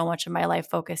spent so much of my life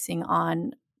focusing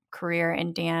on career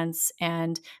and dance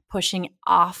and pushing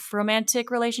off romantic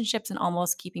relationships and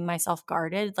almost keeping myself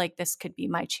guarded. Like this could be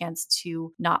my chance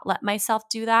to not let myself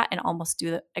do that and almost do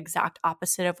the exact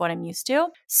opposite of what I'm used to.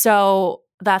 So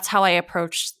that's how I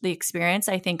approached the experience.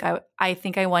 I think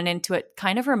I went into it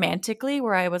kind of romantically,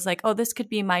 where I was like, oh, this could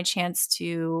be my chance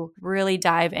to really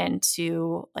dive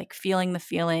into like feeling the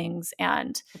feelings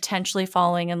and potentially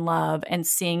falling in love and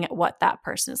seeing what that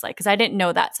person is like. Because I didn't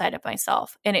know that side of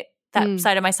myself. And that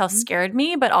side of myself scared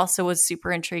me, but also was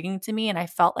super intriguing to me. And I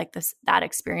felt like that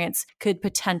experience could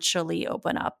potentially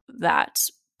open up that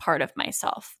part of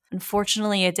myself.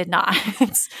 Unfortunately, it did not.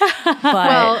 But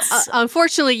well,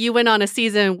 unfortunately, you went on a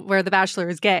season where The Bachelor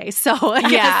is gay. So not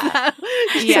a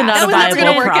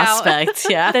viable prospect.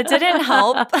 Yeah, that didn't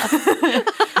help.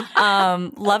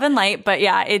 Love and light, but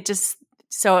yeah, it just.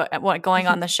 So going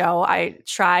on the show, I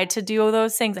tried to do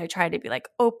those things. I tried to be like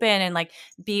open and like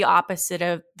be opposite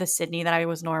of the Sydney that I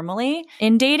was normally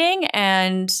in dating.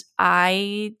 And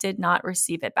I did not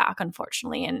receive it back,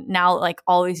 unfortunately. And now like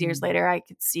all these years later, I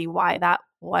could see why that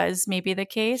was maybe the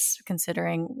case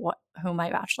considering who my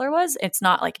bachelor was. It's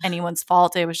not like anyone's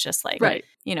fault. It was just like, Right.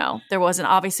 you know, there wasn't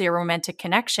obviously a romantic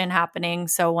connection happening.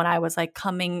 So when I was like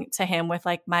coming to him with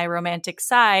like my romantic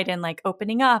side and like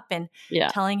opening up and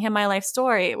telling him my life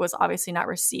story, it was obviously not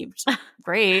received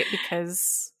great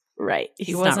because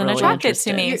he wasn't really attracted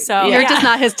to me. So You're just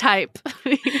not his type.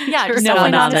 just no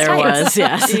one out there was.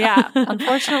 Yes. Yeah.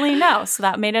 Unfortunately, no. So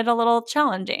that made it a little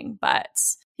challenging. But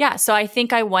yeah, so I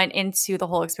think I went into the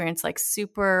whole experience like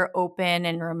super open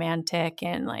and romantic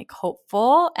and like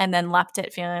hopeful, and then left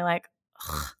it feeling like,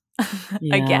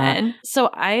 again. So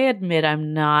I admit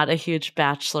I'm not a huge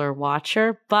Bachelor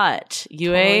watcher, but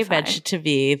Yue mentioned to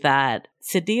me that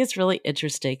Sydney is really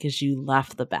interesting because you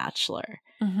left The Bachelor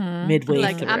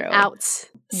midway through. I'm out.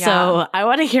 So I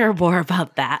want to hear more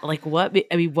about that. Like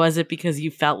was it because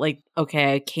you felt like,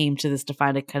 okay, I came to this to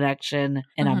find a connection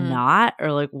and I'm not?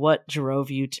 Or like what drove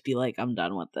you to be like, I'm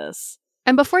done with this?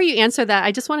 And before you answer that,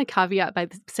 I just want to caveat by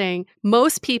saying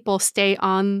most people stay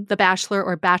on The Bachelor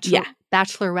or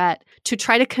Bachelorette to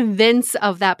try to convince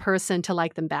of that person to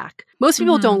like them back. Most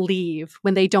people don't leave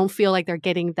when they don't feel like they're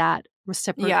getting that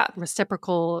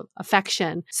reciprocal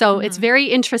affection. So it's very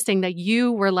interesting that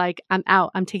you were like, I'm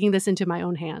out. I'm taking this into my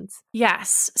own hands.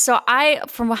 Yes. So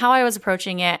from how I was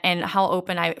approaching it and how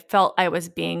open I felt I was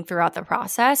being throughout the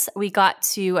process, we got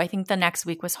to, I think the next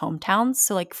week was hometowns.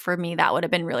 So like for me, that would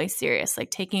have been really serious.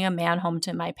 Like taking a man home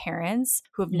to my parents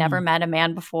who have never met a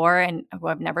man before and who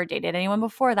have never dated anyone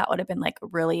before, that would have been like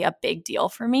really a big deal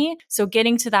for me. So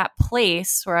getting to that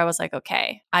place where I was like,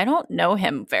 okay, I don't know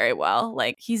him very well.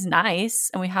 Like he's nice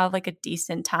and we have like a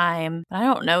decent time, but I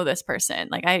don't know this person.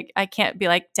 Like I can't be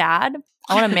like, Dad,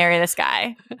 I want to marry this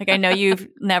guy. Like I know you've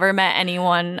never met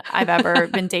anyone I've ever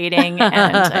been dating,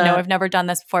 and I know I've never done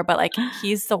this before, but like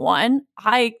he's the one.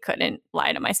 I couldn't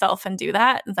lie to myself and do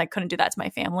that. And I couldn't do that to my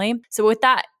family. So with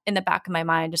that in the back of my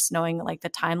mind, just knowing like the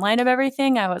timeline of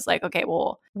everything, I was like, okay,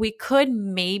 well, we could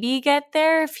maybe get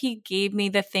there if he gave me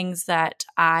the things that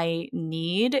I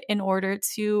need in order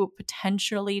to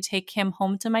potentially take him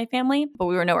home to my family, but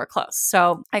we were nowhere close.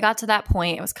 So I got to that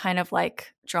point. It was kind of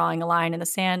like drawing a line in the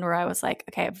sand where I was like,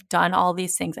 okay, I've done all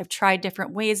these things. I've tried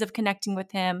different ways of connecting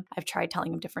with him. I've tried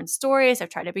telling him different stories. I've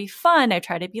tried to be fun. I've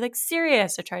tried to be like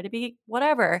serious. I've tried to be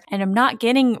whatever. And I'm not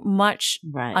getting much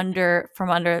under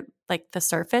like the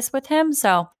surface with him.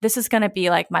 So this is going to be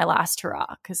like my last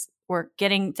hurrah because we're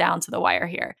getting down to the wire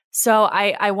here. So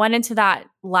I went into that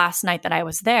last night that I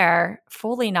was there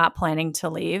fully not planning to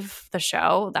leave the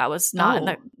show. That was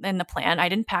not in the plan. I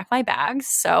didn't pack my bags.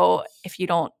 So if you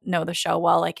don't know the show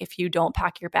well, like if you don't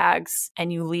pack your bags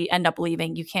and you end up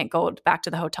leaving, you can't go back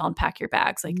to the hotel and pack your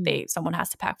bags. Like someone has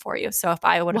to pack for you. So if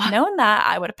I would have known that,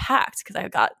 I would have packed because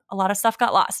a lot of stuff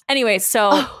got lost. Anyway,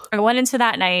 so I went into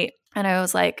that night and I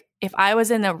was like, if I was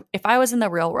in the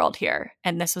real world here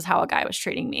and this was how a guy was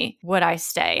treating me, would I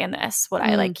stay in this? Would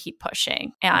I like keep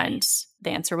pushing? And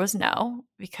the answer was no,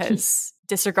 because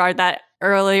disregard that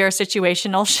earlier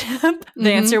situational ship.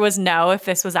 The answer was no. If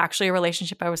this was actually a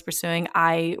relationship I was pursuing,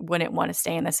 I wouldn't want to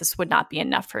stay in this. This would not be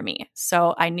enough for me.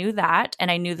 So I knew that,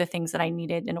 and I knew the things that I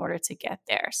needed in order to get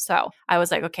there. So I was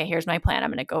like, okay, here's my plan.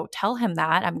 I'm going to go tell him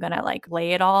that. I'm going to like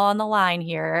lay it all on the line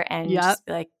here and just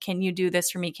be like, can you do this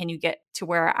for me? Can you get to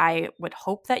where I would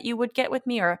hope that you would get with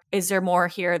me? Or is there more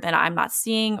here that I'm not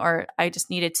seeing? Or I just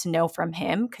needed to know from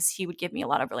him because he would give me a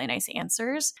lot of really nice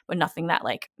answers, but nothing that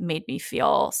like made me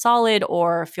feel solid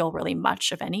or feel really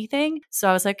much of anything. So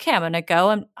I was like, okay, I'm going to go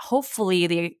and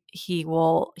hopefully he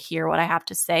will hear what I have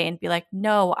to say and be like,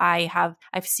 no, I've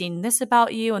seen this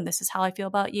about you and this is how I feel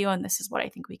about you and this is what I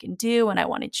think we can do. And I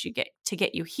wanted to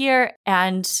get you here.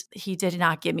 And he did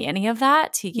not give me any of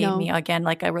that. He gave me again,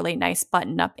 like a really nice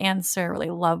button up answer, really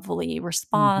lovely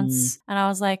response. And I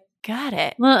was like, got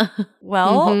it.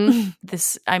 Well,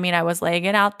 I was laying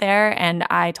it out there and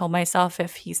I told myself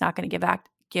if he's not going to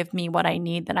give me what I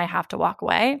need, then I have to walk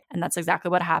away. And that's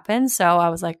exactly what happened. So I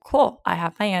was like, cool, I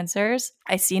have my answers.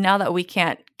 I see now that we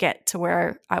can't get to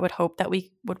where I would hope that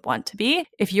we would want to be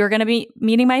if you're going to be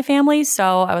meeting my family.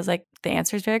 So I was like, the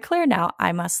answer is very clear now.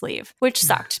 I must leave, which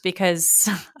sucked because,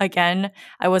 again,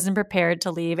 I wasn't prepared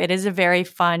to leave. It is a very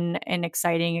fun and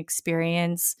exciting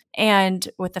experience. And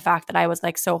with the fact that I was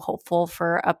like so hopeful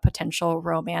for a potential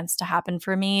romance to happen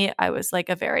for me, I was like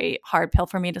a very hard pill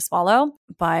for me to swallow.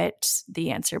 But the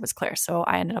answer was clear. So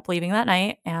I ended up leaving that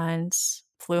night and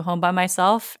flew home by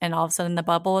myself. And all of a sudden the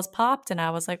bubble was popped and I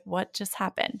was like, what just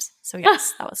happened? So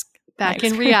yes, that was back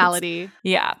in reality.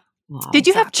 Yeah. Wow. Did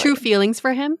you have true feelings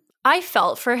for him? I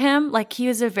felt for him. Like he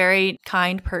was a very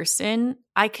kind person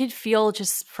I could feel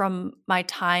just from my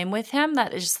time with him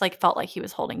that it just like felt like he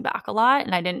was holding back a lot.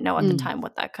 And I didn't know at the time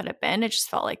what that could have been. It just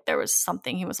felt like there was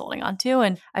something he was holding on to.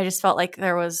 And I just felt like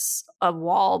there was a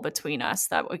wall between us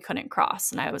that we couldn't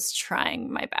cross. And I was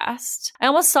trying my best. I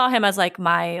almost saw him as like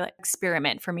my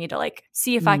experiment for me to like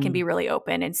see if I can be really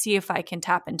open and see if I can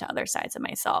tap into other sides of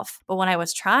myself. But when I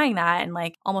was trying that and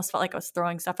like almost felt like I was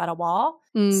throwing stuff at a wall.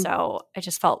 So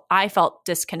I felt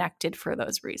disconnected for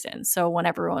those reasons. So when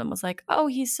everyone was like, oh,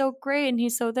 he's so great and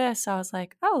he's so this, I was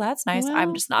like, oh, that's nice. Well,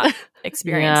 I'm just not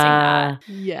experiencing that.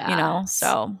 Yeah. You know,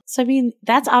 so I mean,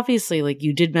 that's obviously like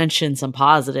you did mention some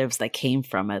positives that came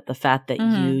from it. The fact that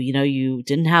you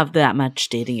didn't have that much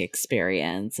dating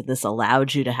experience. This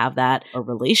allowed you to have that a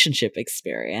relationship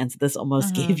experience. This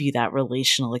almost gave you that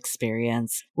relational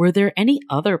experience. Were there any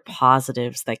other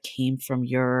positives that came from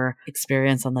your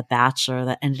experience on The Bachelor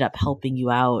that ended up helping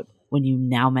you out when you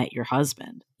now met your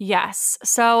husband? Yes.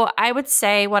 So I would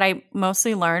say what I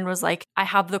mostly learned was like I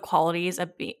have the qualities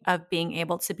of being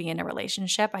able to be in a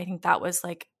relationship. I think that was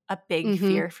like a big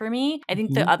fear for me. I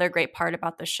think the other great part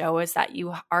about the show is that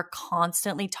you are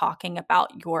constantly talking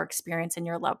about your experience in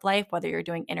your love life, whether you're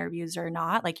doing interviews or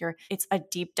not. Like it's a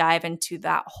deep dive into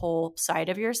that whole side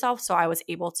of yourself. So I was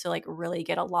able to like really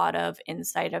get a lot of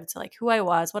insight into like who I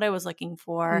was, what I was looking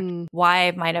for, why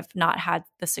I might have not had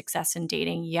the success in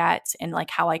dating yet, and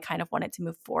like how I kind of wanted to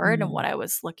move forward and what I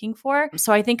was looking for.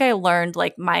 So I think I learned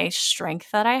like my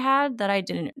strength that I had that I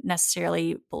didn't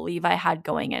necessarily believe I had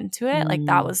going into it. Like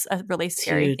that was a really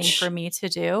scary thing for me to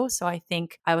do. So I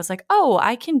think I was like, oh,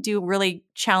 I can do really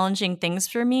challenging things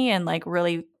for me and like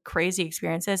really crazy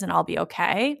experiences and I'll be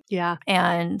okay. Yeah.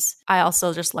 And I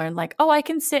also just learned like, oh, I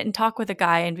can sit and talk with a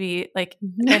guy and be like,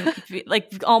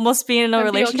 almost be in a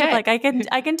relationship. Okay. Like I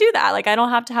can do that. Like I don't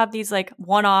have to have these like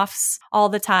one-offs all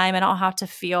the time. I don't have to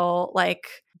feel like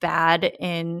bad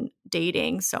in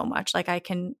dating so much. Like I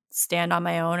can stand on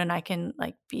my own and I can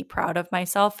like be proud of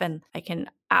myself and I can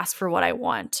ask for what I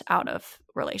want out of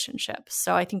relationships.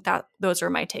 So I think that those are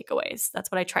my takeaways. That's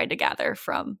what I tried to gather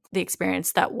from the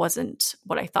experience that wasn't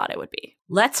what I thought it would be.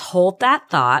 Let's hold that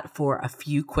thought for a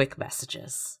few quick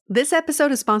messages. This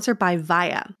episode is sponsored by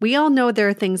Viia. We all know there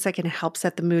are things that can help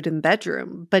set the mood in the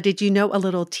bedroom, but did you know a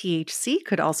little THC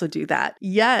could also do that?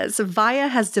 Yes, Viia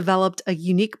has developed a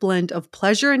unique blend of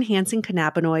pleasure-enhancing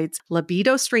cannabinoids,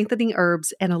 libido-strengthening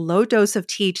herbs, and a low dose of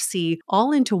THC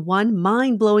all into one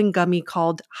mind-blowing gummy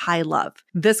called High Love.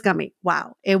 This gummy,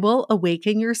 wow, it will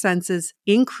awaken your senses,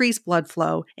 increase blood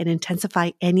flow, and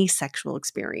intensify any sexual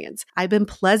experience. I've been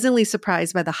pleasantly surprised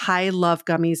by the High Love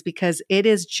gummies because it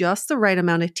is just the right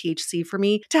amount of THC for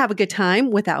me to have a good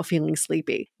time without feeling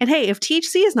sleepy. And hey, if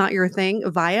THC is not your thing,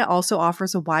 Viia also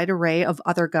offers a wide array of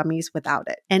other gummies without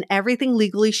it. And everything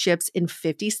legally ships in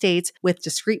 50 states with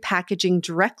discreet packaging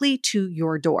directly to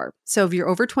your door. So if you're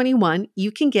over 21,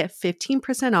 you can get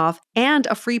 15% off and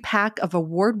a free pack of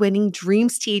award-winning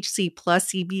Dreams THC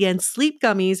plus CBN sleep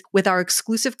gummies with our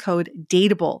exclusive code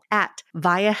DATEABLE at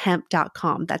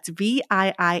viiahemp.com. That's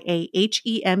VIIAHEMP.com.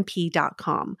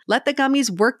 Let the gummies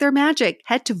work their magic.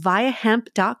 Head to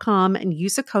viiahemp.com and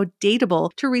use the code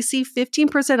DATEABLE to receive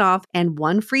 15% off and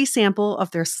one free sample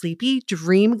of their Sleepy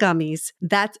Dream gummies.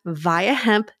 That's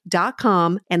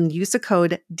viiahemp.com and use the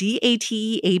code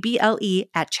DATEABLE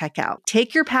at checkout.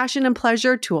 Take your passion and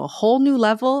pleasure to a whole new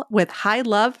level with High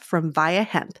Love from Viia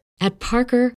Hemp. At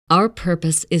Parker, our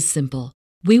purpose is simple.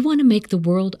 We want to make the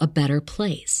world a better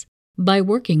place by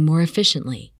working more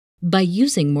efficiently, by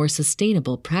using more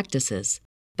sustainable practices,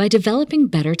 by developing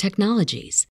better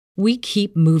technologies. We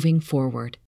keep moving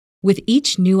forward. With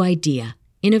each new idea,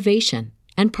 innovation,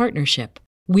 and partnership,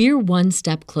 we're one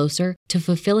step closer to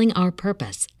fulfilling our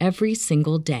purpose every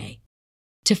single day.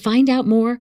 To find out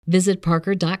more, visit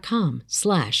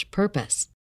parker.com/purpose.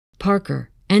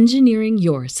 Parker, engineering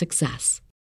your success.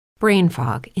 Brain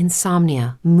fog,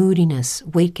 insomnia, moodiness,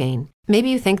 weight gain.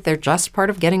 Maybe you think they're just part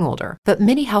of getting older, but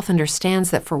MIDI Health understands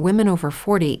that for women over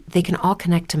 40, they can all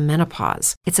connect to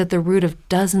menopause. It's at the root of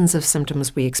dozens of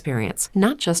symptoms we experience,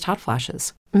 not just hot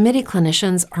flashes. MIDI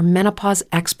clinicians are menopause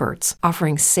experts,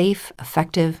 offering safe,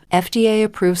 effective,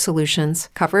 FDA-approved solutions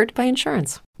covered by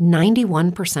insurance.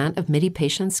 91% of MIDI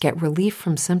patients get relief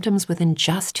from symptoms within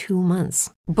just 2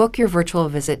 months. Book your virtual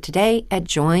visit today at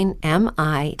joinmidi.com.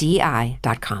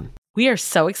 We are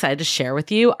so excited to share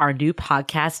with you our new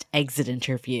podcast, Exit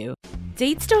Interview.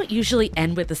 Dates don't usually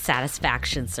end with a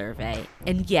satisfaction survey,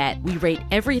 and yet we rate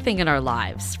everything in our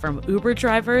lives, from Uber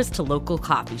drivers to local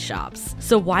coffee shops.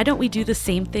 So why don't we do the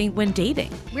same thing when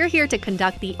dating? We're here to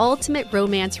conduct the ultimate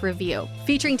romance review,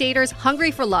 featuring daters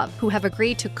hungry for love who have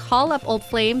agreed to call up old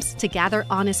flames to gather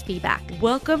honest feedback.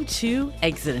 Welcome to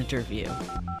Exit Interview.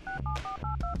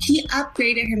 He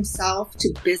upgraded himself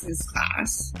to business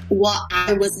class while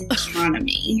I was in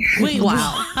economy. Wait,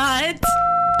 what?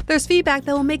 There's feedback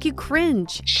that will make you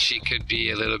cringe. She could be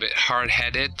a little bit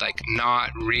hard-headed, like not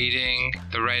reading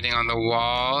the writing on the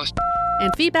wall.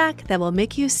 And feedback that will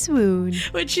make you swoon.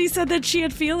 When she said that she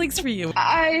had feelings for you.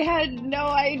 I had no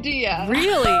idea.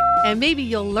 Really? And maybe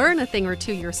you'll learn a thing or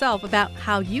two yourself about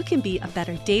how you can be a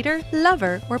better dater,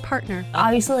 lover, or partner.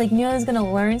 Obviously, knew I was going to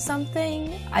learn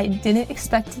something. I didn't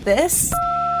expect this.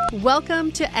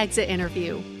 Welcome to Exit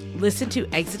Interview. Listen to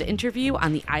Exit Interview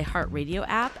on the iHeartRadio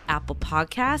app, Apple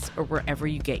Podcasts, or wherever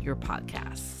you get your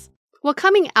podcasts. Well,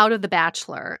 coming out of The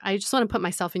Bachelor, I just want to put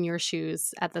myself in your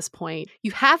shoes at this point.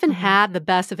 You haven't had the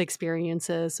best of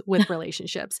experiences with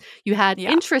relationships. You had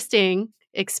interesting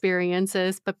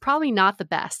experiences, but probably not the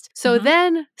best. So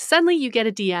then suddenly you get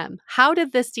a DM. How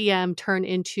did this DM turn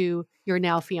into your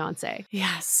now fiance?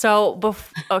 Yeah. So,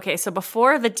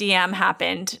 before the DM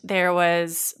happened, there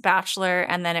was Bachelor,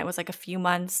 and then it was like a few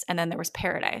months, and then there was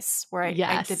Paradise, where I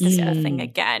did this thing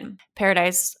again.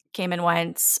 Paradise came and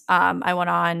went. I went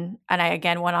on, and I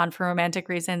again went on for romantic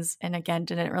reasons, and again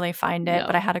didn't really find it,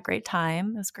 but I had a great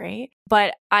time. It was great.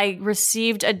 But I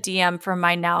received a DM from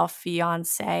my now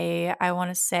fiance. I want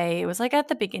to say it was like at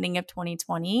the beginning of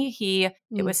 2020.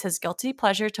 It was his guilty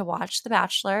pleasure to watch The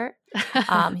Bachelor.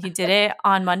 He did it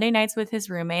on Monday nights with his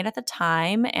roommate at the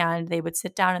time, and they would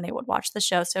sit down and they would watch the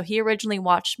show. So he originally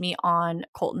watched me on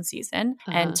Colton season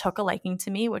and took a liking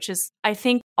to me, which is, I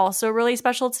think, also really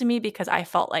special to me because I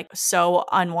felt like so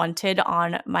unwanted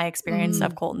on my experience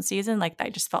of Colton season. Like I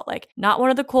just felt like not one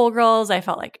of the cool girls. I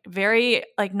felt like very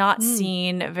like not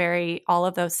seen, very all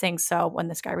of those things. So when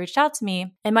this guy reached out to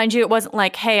me, and mind you, it wasn't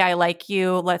like, hey, I like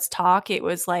you, let's talk. It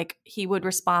was like he would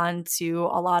respond to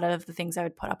a lot of the things I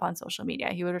would put up on social media.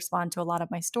 He would respond to a lot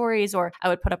of my stories, or I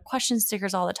would put up question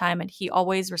stickers all the time. And he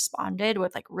always responded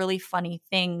with like really funny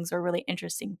things or really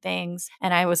interesting things.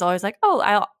 And I was always like, oh,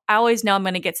 I always know I'm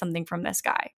going to get something from this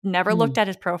guy. Never looked at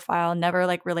his profile, never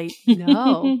like really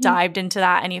dived into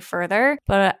that any further.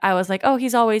 But I was like, oh,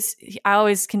 I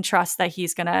always can trust that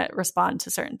he's going to respond to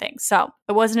certain things. So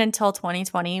it wasn't until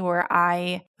 2020 where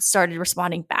I started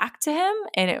responding back to him,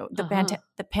 and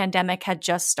the pandemic had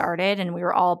just started, and we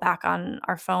were all back on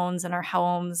our phones and our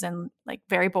homes and like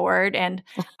very bored. And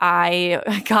I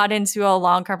got into a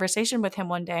long conversation with him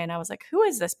one day, and I was like, who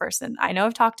is this person? I know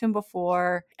I've talked to him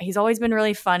before. He's always been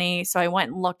really funny. So I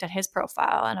went and looked at his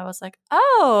profile, and I was like,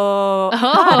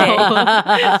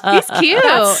 he's cute.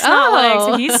 That's not what I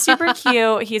expected. He's super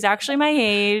cute. He's actually my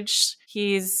age.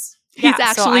 He's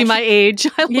actually my age.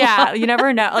 You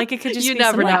never know. Like it could just you be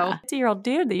never some know. like 50-year-old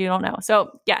dude that you don't know.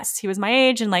 So yes, he was my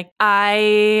age, and like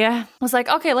I was like,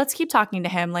 okay, let's keep talking to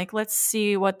him. Like let's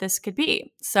see what this could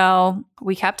be. So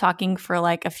we kept talking for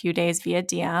like a few days via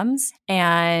DMs,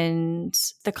 and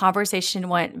the conversation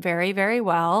went very, very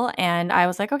well. And I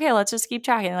was like, okay, let's just keep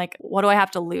chatting. Like, what do I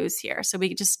have to lose here? So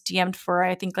we just DM'd for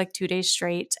I think like 2 days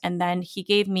straight, and then he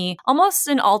gave me almost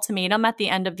an ultimatum at the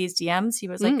end of these DMs. He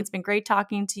was like, it's been great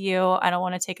talking to you. I don't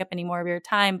want to take up any more of your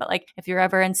time, but like if you're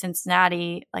ever in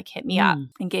Cincinnati, like hit me up,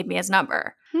 and gave me his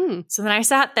number. So then I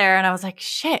sat there and I was like,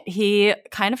 shit, he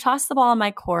kind of tossed the ball in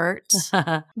my court.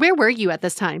 Where were you at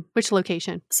this time? Which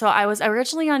location? So I was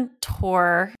originally on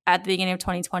tour at the beginning of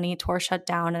 2020. Tour shut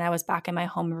down, and I was back in my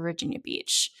home of Virginia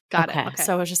Beach. Got it. Okay.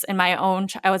 So I was just in my own,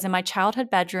 I was in my childhood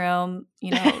bedroom,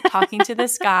 talking to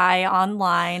this guy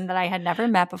online that I had never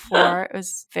met before. It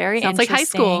was very Sounds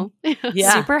interesting. Like high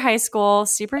school. Super high school,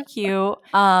 super cute.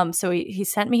 So he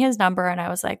sent me his number, and I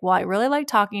was like, well, I really like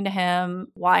talking to him.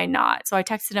 Why not? So I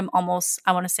texted him almost,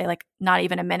 I want to say like not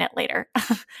even a minute later.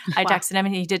 I texted him,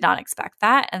 and he did not expect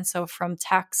that. And so from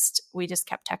text, we just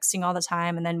kept texting all the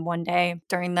time. And then one day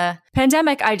during the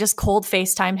pandemic, I just cold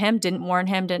FaceTimed him, didn't warn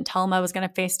him, didn't tell him I was going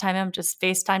to FaceTime him, just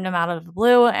FaceTimed him out of the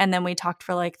blue. And then we talked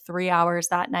for like 3 hours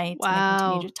that night. Wow. And I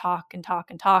continued to talk and talk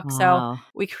and talk. Wow. So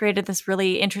we created this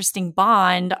really interesting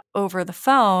bond over the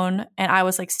phone. And I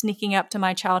was like sneaking up to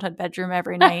my childhood bedroom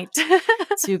every night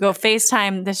to go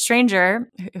FaceTime this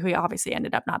stranger, who he obviously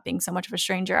ended up not being so much of a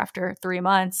stranger after 3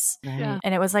 months. Right.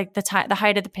 And it was like the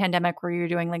height of the pandemic where you're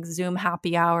doing like Zoom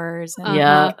happy hours and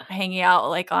Yeah. like hanging out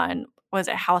like on was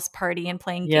a house party and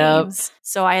playing games.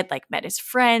 So I had like met his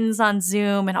friends on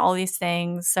Zoom and all these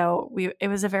things. So it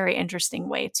was a very interesting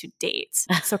way to date.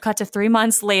 So cut to 3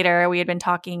 months later, we had been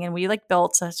talking and we like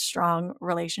built a strong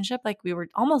relationship. Like we were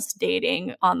almost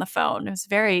dating on the phone. It was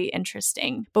very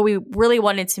interesting, but we really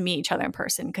wanted to meet each other in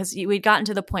person because we'd gotten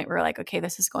to the point where we're like, okay,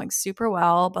 this is going super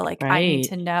well, but like I need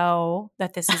to know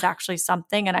that this is actually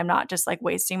something and I'm not just like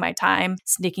wasting my time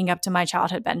sneaking up to my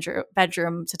childhood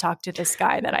bedroom to talk to this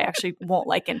guy that I actually won't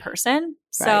like in person.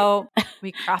 So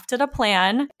we crafted a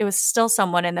plan. It was still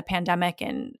somewhat in the pandemic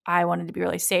and I wanted to be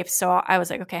really safe. So I was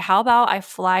like, okay, how about I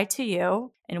fly to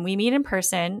you and we meet in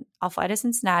person. I'll fly to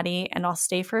Cincinnati and I'll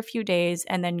stay for a few days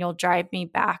and then you'll drive me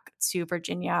back to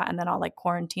Virginia and then I'll like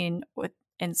quarantine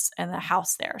in the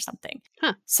house there or something.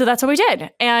 So that's what we did.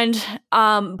 And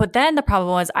but then the problem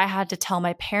was I had to tell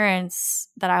my parents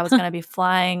that I was going to be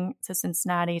flying to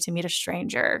Cincinnati to meet a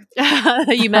stranger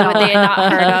you met they had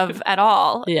not heard of at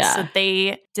all. Yeah. So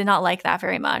they did not like that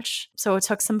very much. So it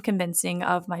took some convincing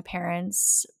of my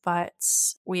parents, but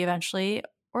we eventually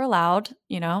were allowed,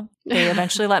 they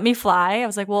eventually let me fly. I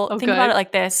was like, well, think about it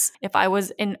like this. If I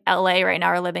was in LA right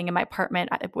now or living in my apartment,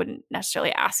 I wouldn't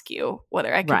necessarily ask you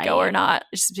whether I could go or not,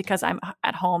 just because I'm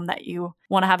at home that you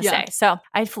want to have a say. So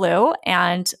I flew.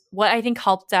 And what I think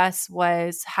helped us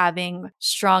was having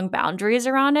strong boundaries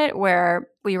around it where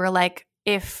we were like,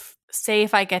 if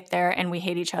I get there and we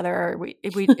hate each other or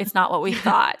it's not what we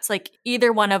thought. It's like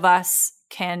either one of us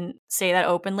can say that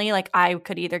openly. Like I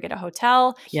could either get a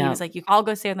hotel. He was like, I'll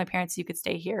go stay with my parents. You could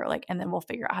stay here. Like, and then we'll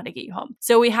figure out how to get you home.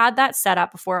 So we had that set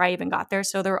up before I even got there.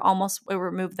 So it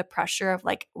removed the pressure of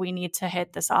like, we need to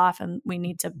hit this off and we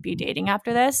need to be dating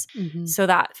after this. Mm-hmm. So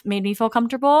that made me feel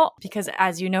comfortable because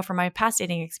as you know, from my past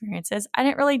dating experiences, I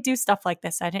didn't really do stuff like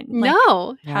this. I didn't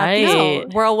have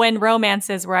these whirlwind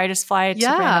romances where I just fly to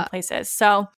random places.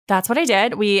 So that's what I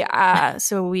did. We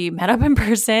met up in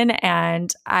person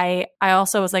and I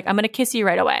also was like, I'm going to kiss you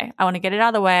right away. I want to get it out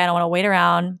of the way. I don't want to wait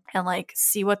around and like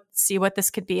see what this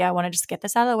could be. I want to just get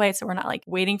this out of the way so we're not like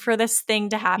waiting for this thing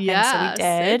to happen. So we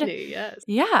did. Sydney,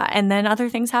 Yeah. And then other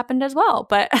things happened as well.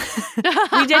 But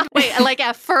we did. Wait, like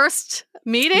at first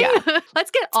meeting?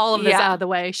 Let's get all of this out of the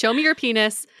way. Show me your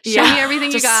penis. Show me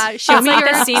everything you got. Show me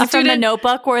the scene from The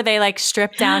Notebook where they like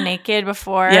strip down naked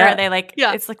before they like,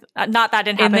 it's like, not that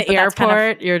didn't happen. In the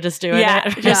airport, you're just doing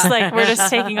it. Just like, we're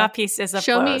just taking off pieces of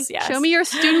clothes. Show me your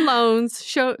student loans.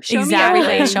 Show me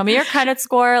everything. Show me your credit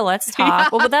score. Let's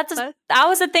talk. Well, but that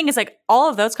was the thing is like all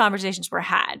of those conversations were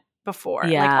had before.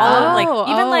 Yeah. Like all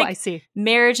of like I see.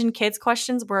 Marriage and kids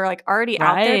questions were like already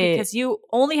out there because you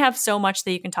only have so much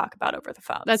that you can talk about over the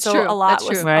phone. That's so true. A lot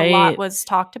was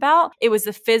talked about. It was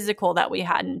the physical that we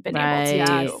hadn't been able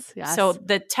to do. Yes. So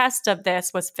the test of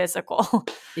this was physical.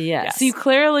 Yes. So you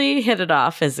clearly hit it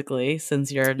off physically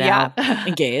since you're now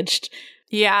engaged.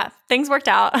 Yeah. Things worked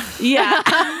out. Yeah.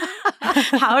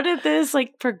 How did this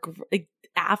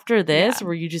after this,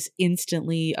 were you just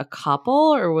instantly a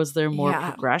couple or was there more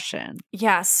progression?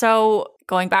 Yeah. So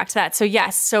going back to that. So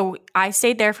yes. So I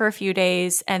stayed there for a few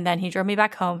days and then he drove me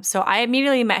back home. So I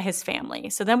immediately met his family.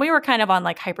 So then we were kind of on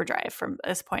like hyperdrive from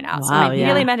this point out. So I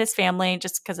immediately met his family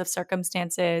just because of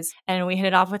circumstances and we hit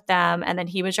it off with them. And then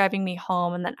he was driving me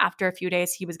home. And then after a few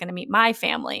days, he was going to meet my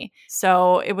family.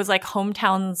 So it was like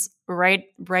hometowns right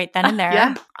then and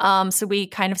there. So we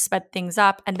kind of sped things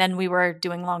up and then we were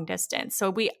doing long distance. So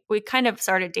we kind of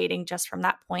started dating just from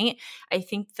that point. I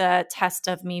think the test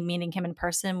of me meeting him in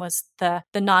person was the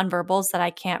nonverbals that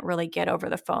I can't really get over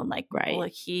the phone. Like, will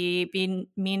he be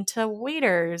mean to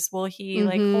waiters? Will he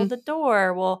like hold the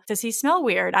door? Well, does he smell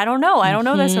weird? I don't know. I don't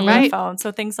know this over the phone.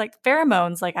 So things like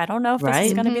pheromones, like I don't know if this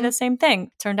is going to be the same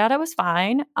thing. Turned out it was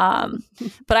fine.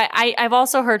 But I've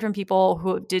also heard from people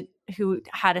who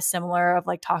had a similar of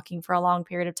like talking for a long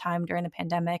period of time during the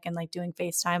pandemic and like doing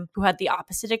FaceTime who had the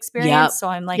opposite experience. So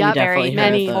I'm like very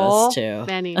thankful.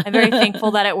 I'm very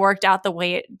thankful that it worked out the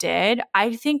way it did.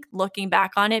 I think looking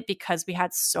back on it, because we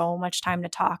had so much time to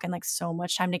talk and like so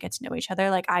much time to get to know each other,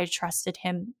 like I trusted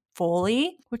him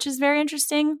fully, which is very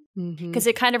interesting because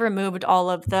it kind of removed all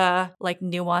of the like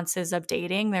nuances of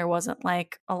dating. There wasn't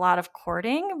like a lot of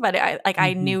courting, but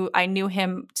I knew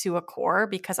him to a core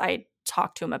because I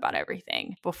talk to him about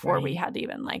everything before we had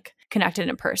even like connected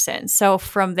in person. So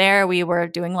from there we were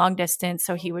doing long distance.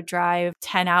 So he would drive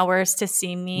 10 hours to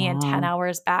see me and 10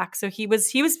 hours back. So he was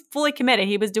fully committed.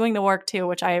 He was doing the work too,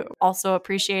 which I also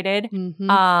appreciated.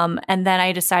 And then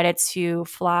I decided to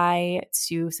fly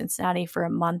to Cincinnati for a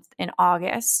month in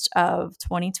August of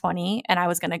 2020. And I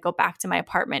was going to go back to my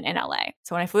apartment in LA.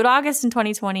 So when I flew to August in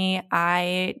 2020,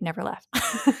 I never left.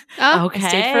 I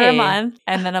stayed for a month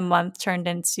and then a month turned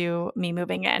into me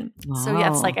moving in. So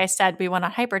yes, like I said, we went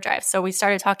on hyperdrive. So we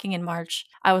started talking in March.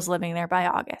 I was living there by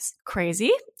August.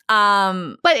 Crazy.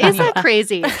 But is that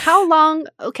crazy? How long,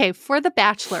 okay, for The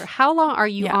Bachelor, how long are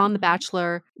you on The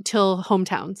Bachelor till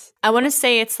hometowns? I want to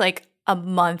say it's like a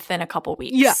month and a couple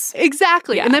weeks. Yeah,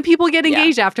 exactly. Yeah. And then people get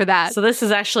engaged after that. So this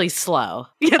is actually slow.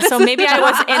 Yeah, so maybe I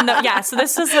was in the, so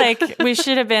this is like, we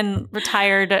should have been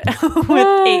retired with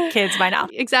 8 kids by now.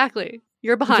 Exactly.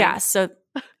 You're behind. Yeah, so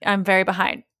I'm very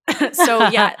behind. So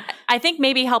yeah, I think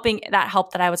maybe helped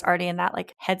that I was already in that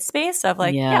like headspace of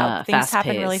like, things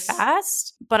happen really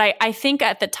fast. But I think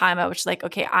at the time I was like,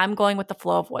 okay, I'm going with the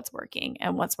flow of what's working.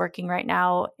 And what's working right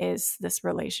now is this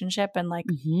relationship. And like,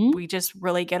 we just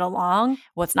really get along.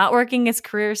 What's not working is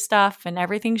career stuff and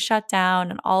everything's shut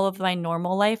down and all of my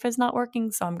normal life is not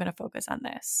working. So I'm going to focus on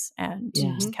this and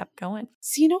just kept going.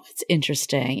 So you know what's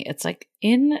interesting? It's like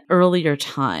in earlier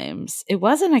times, it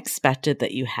wasn't expected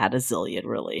that you had a zillion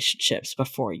relationships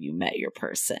before you met your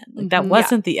person. Like that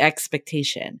wasn't the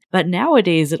expectation. But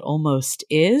nowadays it almost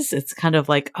is. It's kind of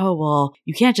like, oh, well,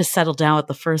 you can't just settle down with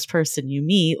the first person you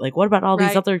meet. Like, what about all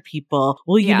these other people?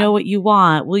 Will you know what you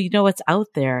want? Will you know what's out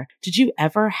there? Did you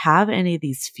ever have any of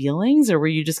these feelings, or were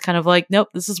you just kind of like, nope,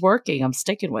 this is working, I'm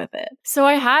sticking with it? So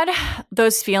I had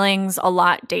those feelings a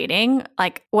lot dating,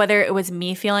 like whether it was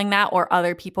me feeling that or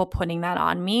other people putting that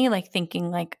on me, like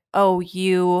thinking like, oh,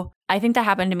 I think that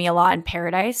happened to me a lot in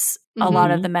Paradise. A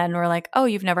lot of the men were like, oh,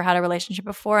 you've never had a relationship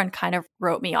before, and kind of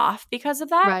wrote me off because of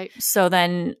that. Right. So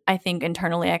then I think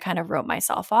internally I kind of wrote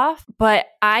myself off. But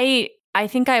I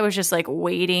think I was just like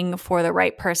waiting for the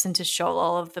right person to show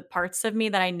all of the parts of me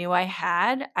that I knew I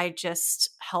had. I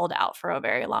just held out for a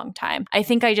very long time. I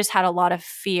think I just had a lot of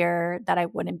fear that I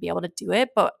wouldn't be able to do it,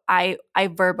 but I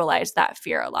verbalized that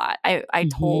fear a lot. I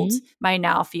told my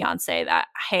now fiance that,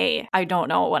 hey, I don't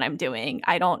know what I'm doing.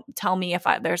 Tell me if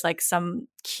there's like some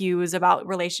cues about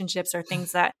relationships or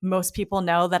things that most people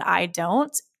know that I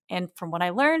don't. And from what I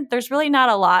learned, there's really not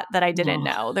a lot that I didn't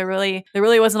know. There really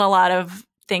wasn't a lot of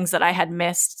things that I had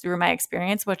missed through my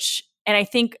experience, and I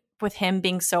think with him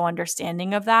being so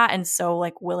understanding of that and so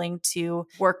like willing to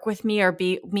work with me or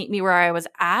meet me where I was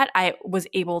at, I was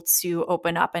able to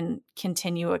open up and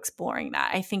continue exploring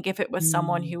that. I think if it was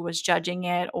someone who was judging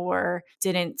it or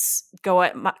didn't go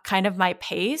at kind of my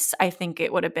pace, I think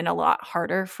it would have been a lot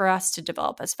harder for us to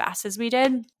develop as fast as we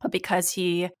did. But because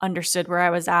he understood where I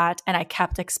was at and I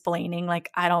kept explaining like,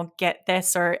 I don't get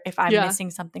this, or if I'm missing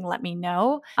something, let me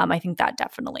know. I think that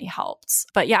definitely helped.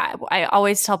 But yeah, I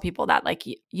always tell people that like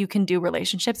you can do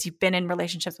relationships. You've been in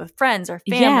relationships with friends or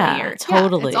family. Or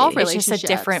totally. It's all relationships. It's just a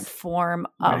different form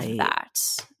of that.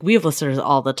 We have listeners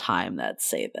all the time that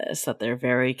say this, that they're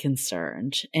very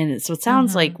concerned. And so it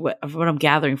sounds like what I'm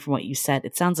gathering from what you said,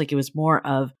 it sounds like it was more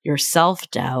of your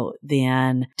self-doubt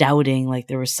than doubting like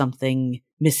there was something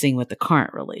missing with the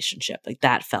current relationship. Like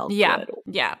that felt good.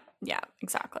 Yeah,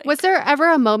 exactly. Was there ever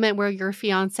a moment where your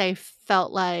fiance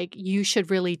felt like you should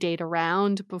really date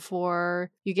around before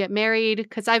you get married?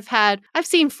 Because I've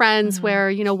seen friends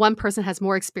where, you know, one person has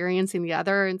more experience than the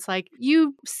other. And it's like,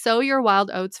 you sow your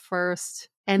wild oats first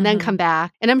and then come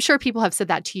back. And I'm sure people have said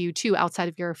that to you too, outside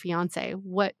of your fiance.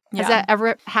 Has that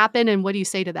ever happened? And what do you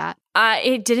say to that?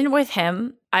 It didn't with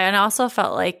him. I also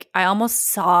felt like I almost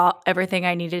saw everything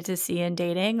I needed to see in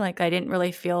dating. Like I didn't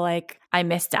really feel like I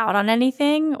missed out on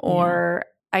anything, or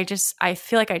I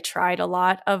feel like I tried a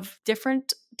lot of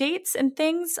different dates and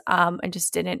things and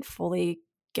just didn't fully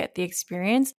get the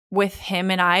experience. With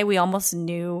him and I, we almost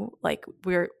knew like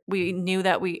we knew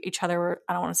that each other were,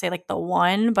 I don't want to say like the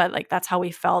one, but like that's how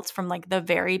we felt from like the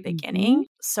very beginning.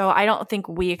 So I don't think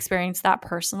we experienced that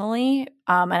personally.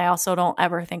 And I also don't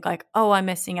ever think like, oh, I'm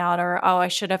missing out, or oh, I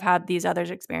should have had these other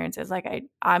experiences. Like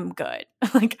I'm good.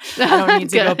 Like I don't need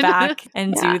to go back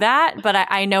and do that. But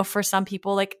I know for some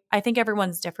people, like I think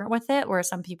everyone's different with it, where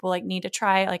some people like need to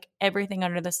try like everything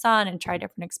under the sun and try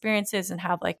different experiences and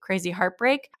have like crazy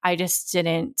heartbreak. I just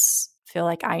didn't feel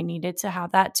like I needed to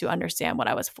have that to understand what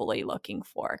I was fully looking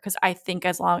for. Because I think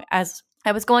as long as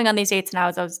I was going on these dates and I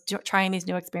was trying these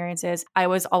new experiences, I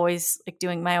was always like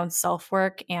doing my own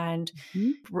self-work and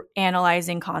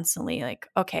analyzing constantly like,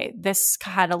 okay, this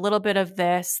had a little bit of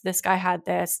this guy had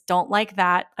this, don't like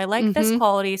that. I like this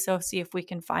quality, so see if we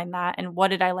can find that. And what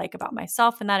did I like about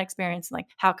myself in that experience? And like,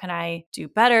 how can I do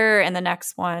better in the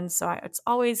next one? So it's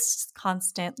always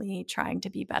constantly trying to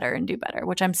be better and do better,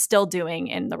 which I'm still doing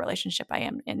in the relationship I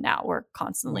am in now. We're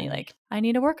constantly like, I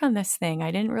need to work on this thing. I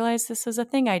didn't realize this was a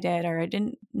thing I did, or I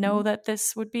didn't know that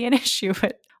this would be an issue.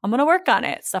 But I'm going to work on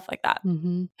it, stuff like that.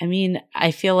 Mm-hmm. I mean,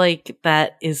 I feel like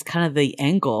that is kind of the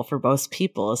end goal for most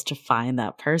people, is to find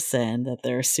that person that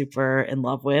they're super in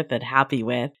love with and happy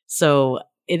with. So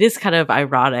it is kind of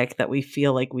ironic that we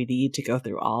feel like we need to go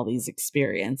through all these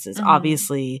experiences. Mhm.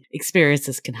 Obviously,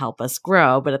 experiences can help us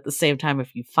grow, but at the same time,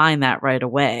 if you find that right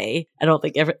away, I don't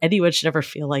think anyone should ever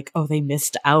feel like, oh, they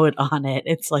missed out on it.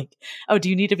 It's like, oh, do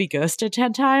you need to be ghosted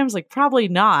 10 times? Like, probably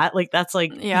not. Like, that's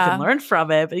like, you Yeah. can learn from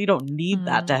it, but you don't need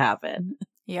that to happen.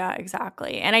 Yeah,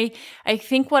 exactly. And I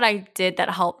think what I did that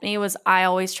helped me was I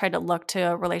always tried to look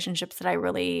to relationships that I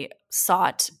really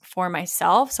sought for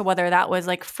myself. So whether that was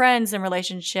like friends and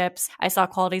relationships, I saw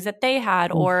qualities that they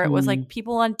had, or it was like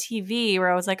people on TV where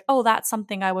I was like, oh, that's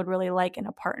something I would really like in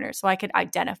a partner. So I could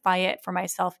identify it for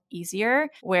myself easier,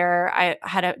 where I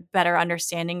had a better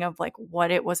understanding of like what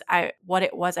it was I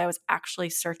was actually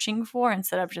searching for,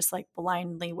 instead of just like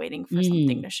blindly waiting for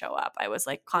something to show up. I was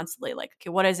like constantly like, okay,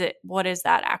 what is it? What does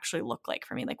that actually look like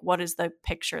for me? Like, what is the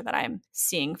picture that I'm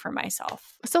seeing for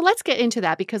myself? So let's get into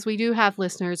that, because we do have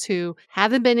listeners who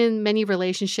haven't been in many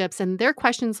relationships, and their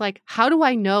questions like, how do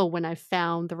I know when I've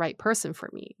found the right person for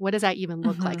me? What does that even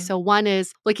look like? So one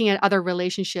is looking at other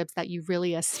relationships that you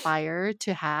really aspire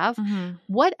to have.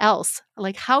 What else?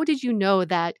 Like, how did you know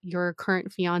that your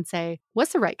current fiance was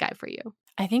the right guy for you?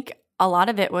 I think a lot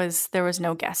of it was there was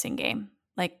no guessing game.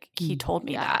 Like, he told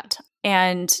me that.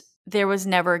 And there was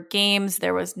never games.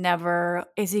 There was never,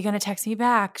 is he going to text me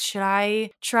back? Should I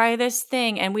try this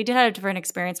thing? And we did have a different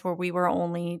experience where we were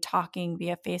only talking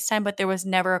via FaceTime, but there was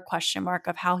never a question mark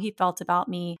of how he felt about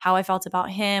me, how I felt about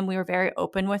him. We were very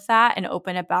open with that and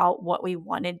open about what we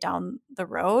wanted down the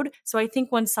road. So I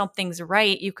think when something's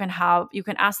right, you can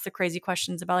ask the crazy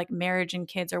questions about like marriage and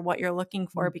kids or what you're looking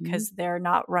for, because they're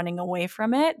not running away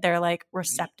from it. They're like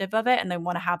receptive of it, and they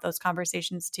want to have those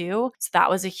conversations too. So that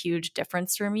was a huge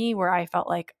difference for me, where I felt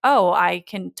like, oh, I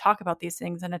can talk about these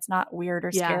things and it's not weird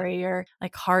or scary or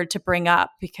like hard to bring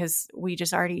up, because we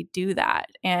just already do that.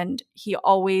 And he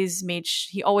always makes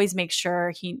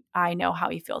sure I know how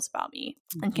he feels about me,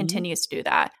 and continues to do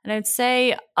that. And I'd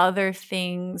say other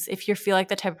things, if you feel like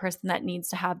the type of person that needs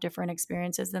to have different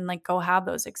experiences, then like go have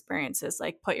those experiences,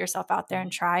 like put yourself out there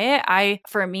and try it.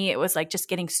 For me, it was like just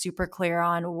getting super clear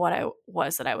on what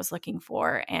I was looking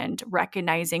for, and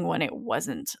recognizing when it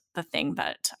wasn't the thing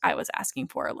that I was asking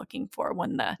for or looking for.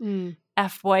 When the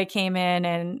F-boy came in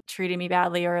and treated me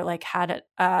badly, or like had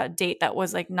a date that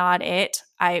was like not it,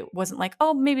 I wasn't like,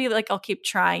 oh, maybe like I'll keep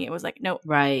trying. It was like, no,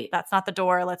 that's not the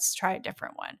door. Let's try a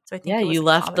different one. So I think you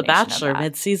left The Bachelor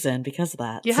mid-season because of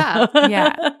that.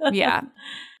 Yeah,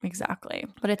 exactly.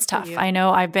 But it's tough. I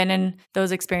know I've been in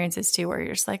those experiences too, where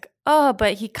you're just like, oh,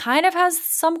 but he kind of has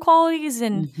some qualities,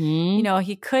 and you know,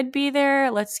 he could be there.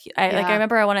 I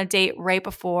remember I went on a date right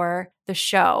before the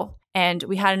show, and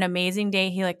we had an amazing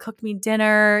day. He like cooked me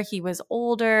dinner. He was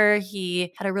older.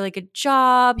 He had a really good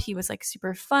job. He was like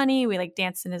super funny. We like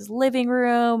danced in his living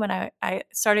room. And I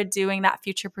started doing that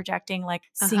future projecting, like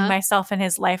seeing myself in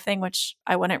his life thing, which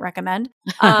I wouldn't recommend.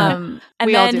 And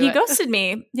then he ghosted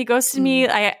me.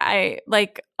 I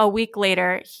like a week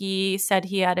later, he said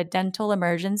he had a dental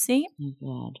emergency,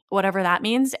 whatever that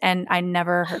means. And I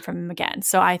never heard from him again.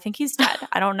 So I think he's dead.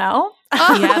 I don't know.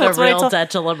 He had a real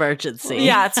dental emergency.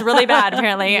 Yeah, it's really bad,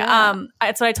 apparently.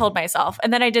 That's what I told myself.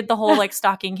 And then I did the whole like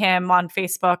stalking him on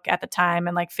Facebook at the time,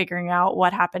 and like figuring out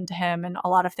what happened to him and a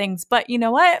lot of things. But you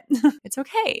know what? It's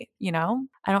okay. You know,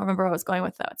 I don't remember where I was going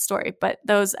with that story, but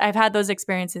I've had those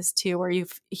experiences too, where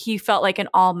he felt like an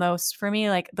almost for me,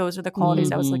 like those are the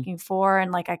qualities I was looking for.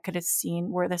 And like I could have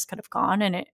seen where this could have gone,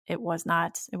 and it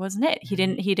wasn't it. He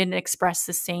didn't express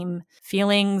the same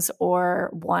feelings or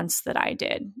wants that I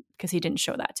did, because he didn't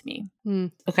show that to me.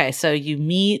 Okay, so you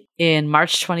meet in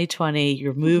March 2020.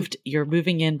 You're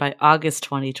moving in by August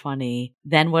 2020.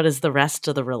 Then what does the rest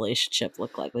of the relationship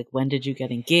look like? Like, when did you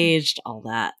get engaged? All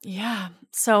that. Yeah.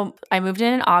 So I moved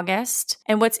in August.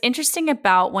 And what's interesting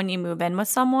about when you move in with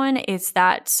someone is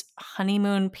that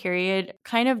honeymoon period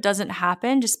kind of doesn't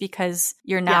happen, just because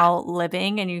you're now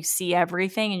living and you see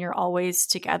everything and you're always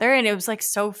together. And it was like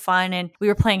so fun. And we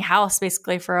were playing house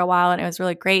basically for a while, and it was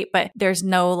really great. But there's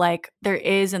no like, there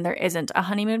is and there isn't a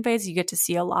honeymoon phase. You get to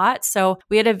see a lot. So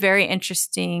we had a very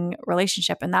interesting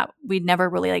relationship, in that we never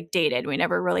really like dated. We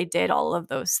never really did all of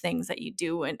those things that you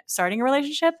do in starting a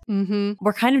relationship.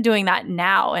 We're kind of doing that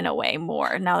now in a way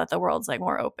more, now that the world's like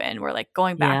more open. We're like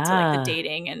going back to like the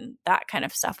dating and that kind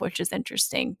of stuff, which is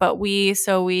interesting. But we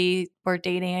were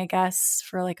dating, I guess,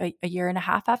 for like a year and a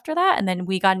half after that. And then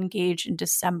we got engaged in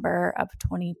December of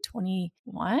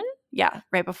 2021. Yeah,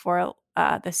 right before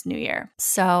this new year.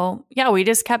 So yeah, we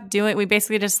just kept doing, we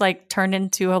basically just like turned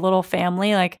into a little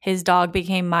family. Like his dog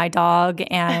became my dog,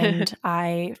 and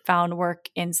I found work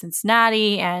in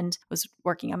Cincinnati and was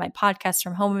working on my podcast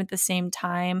from home at the same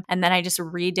time. And then I just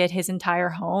redid his entire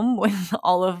home with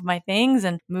all of my things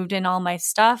and moved in all my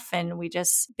stuff. And we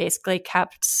just basically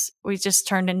we just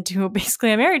turned into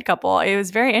basically a married couple. It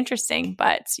was very interesting.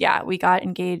 But yeah, we got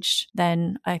engaged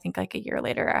then I think like a year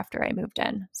later after I moved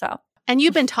in. So. And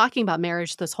you've been talking about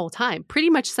marriage this whole time, pretty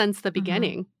much since the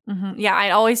beginning. Mm-hmm. Yeah,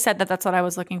 I always said that that's what I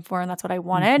was looking for and that's what I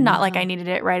wanted. Not like I needed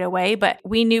it right away, but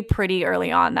we knew pretty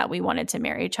early on that we wanted to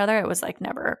marry each other. It was like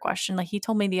never a question. Like he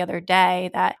told me the other day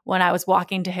that when I was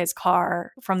walking to his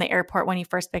car from the airport when he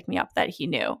first picked me up that he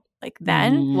knew. Like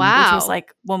then, wow, which was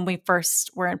like when we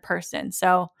first were in person.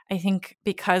 So I think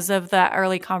because of that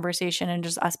early conversation and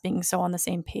just us being so on the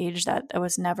same page that it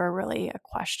was never really a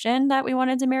question that we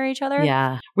wanted to marry each other.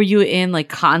 Yeah. Were you in like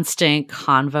constant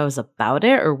convos about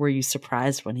it, or were you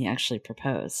surprised when he actually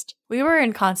proposed? We were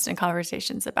in constant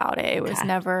conversations about it. It was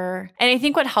never, and I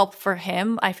think what helped for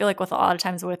him, I feel like with a lot of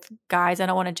times with guys, I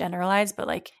don't want to generalize, but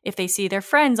like if they see their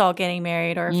friends all getting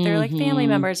married or if their like family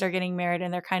members are getting married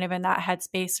and they're kind of in that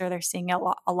headspace or they're seeing a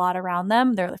lot around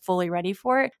them, they're like fully ready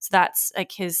for it. So that's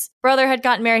like his brother had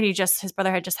gotten married. His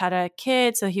brother had just had a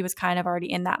kid. So he was kind of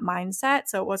already in that mindset.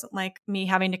 So it wasn't like me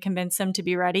having to convince him to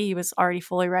be ready. He was already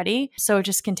fully ready. So it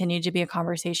just continued to be a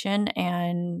conversation.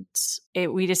 And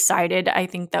we decided, I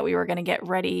think, that we were going to get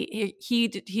ready.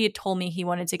 He had told me he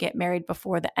wanted to get married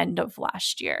before the end of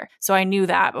last year. So I knew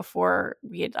that before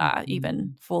we had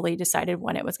even fully decided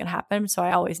when it was going to happen. So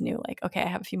I always knew like, okay, I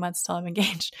have a few months till I'm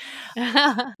engaged.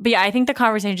 But yeah, I think the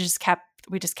conversation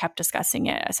we just kept discussing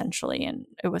it essentially. And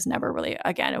it was never really,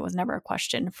 again, it was never a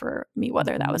question for me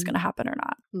whether that was going to happen or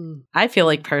not. I feel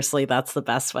like personally, that's the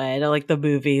best way. I know like the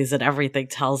movies and everything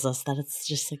tells us that it's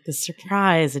just like the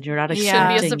surprise and you're not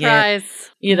expecting Should be a surprise.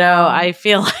 it. You know, I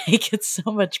feel like it's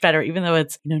so much better, even though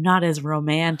it's, you know, not as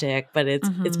romantic, but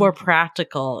it's more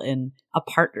practical in a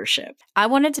partnership. I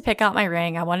wanted to pick out my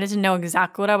ring. I wanted to know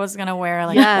exactly what I was going to wear.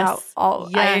 Like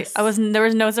there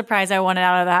was no surprise I wanted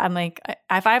out of that. I'm like,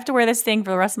 if I have to wear this thing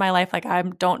for the rest of my life, like I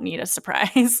don't need a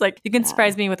surprise. Like you can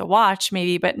surprise me with a watch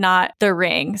maybe, but not the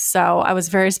ring. So I was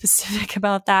very specific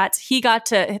about that.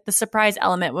 The surprise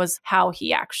element was how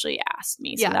he actually asked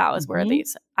me. So that was where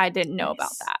I didn't know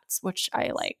about that, which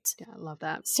I liked. Yeah, I love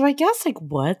that. So I guess like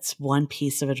what's one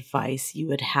piece of advice you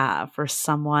would have for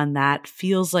someone that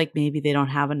feels like maybe they don't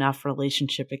have enough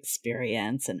relationship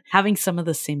experience and having some of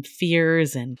the same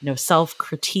fears and, you know,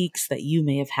 self-critiques that you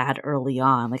may have had early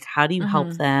on? Like how do you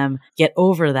help them get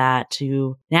over that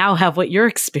to now have what your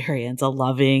experience, a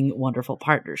loving, wonderful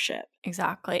partnership?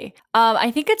 Exactly. I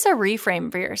think it's a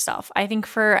reframe for yourself. I think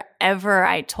forever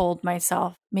I told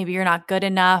myself, maybe you're not good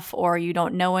enough or you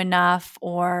don't know enough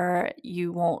or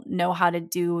you won't know how to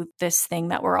do this thing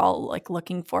that we're all like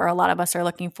looking for. A lot of us are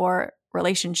looking for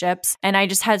relationships. And I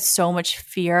just had so much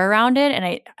fear around it.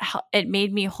 And it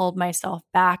made me hold myself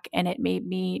back, and it made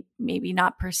me maybe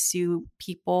not pursue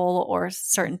people or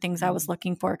certain things I was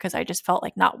looking for because I just felt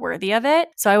like not worthy of it.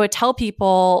 So I would tell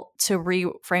people to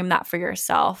reframe that for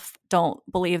yourself. Don't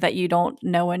believe that you don't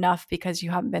know enough because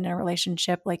you haven't been in a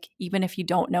relationship. Like even if you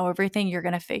don't know everything, you're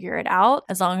going to figure it out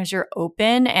as long as you're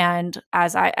open. And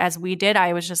as we did,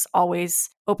 I was just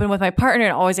always open with my partner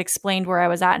and always explained where I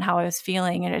was at and how I was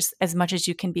feeling. And just as much as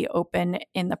you can be open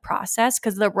in the process,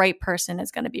 because the right person is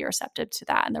going to be receptive to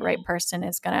that. And the right person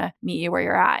is going to meet you where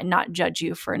you're at and not judge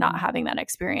you for not having that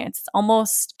experience. It's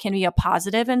almost can be a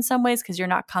positive in some ways because you're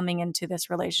not coming into this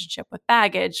relationship with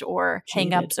baggage or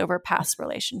hang-ups over past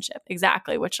relationship.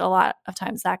 Exactly, which a lot of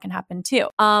times that can happen too.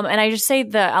 And I just say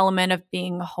the element of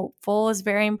being hopeful is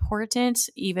very important,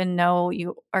 even though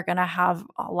you are going to have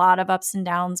a lot of ups and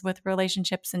downs with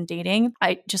relationships and dating.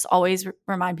 I just always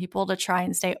remind people to try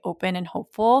and stay open and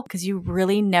hopeful because you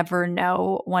really never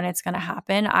know when it's going to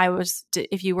happen.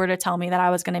 If you were to tell me that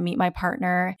I was going to meet my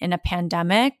partner in a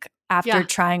pandemic after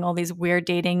trying all these weird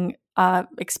dating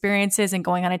experiences and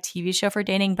going on a TV show for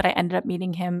dating, but I ended up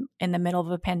meeting him in the middle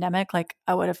of a pandemic, like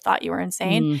I would have thought you were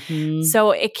insane.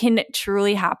 So it can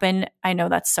truly happen. I know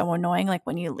that's so annoying, like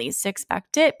when you least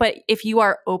expect it, but if you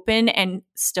are open and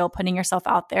still putting yourself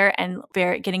out there and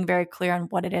getting very clear on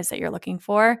what it is that you're looking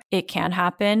for, it can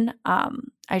happen.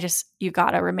 You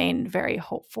got to remain very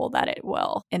hopeful that it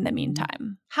will in the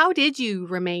meantime. How did you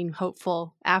remain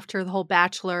hopeful after the whole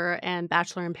Bachelor and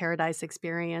Bachelor in Paradise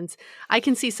experience? I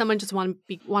can see someone just want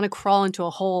to crawl into a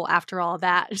hole after all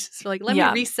that. It's just like, let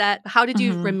me reset. How did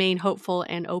you remain hopeful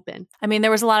and open? I mean,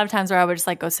 there was a lot of times where I would just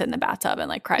like go sit in the bathtub and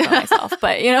like cry by myself.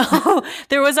 But, you know,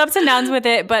 there was ups and downs with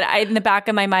it. But in the back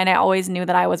of my mind, I always knew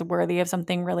that I was worthy of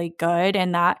something really good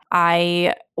and that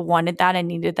I wanted that and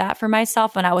needed that for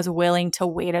myself. And I was willing to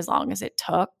wait as long as it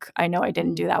took. I know I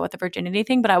didn't do that with the virginity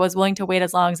thing, but I was willing to wait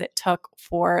as long as it took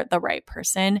for the right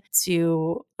person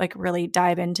to like really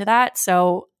dive into that.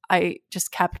 So I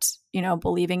just kept, you know,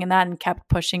 believing in that and kept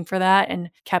pushing for that and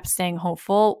kept staying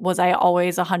hopeful. Was I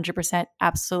always 100%?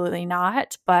 Absolutely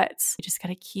not. But you just got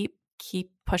to keep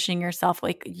pushing yourself.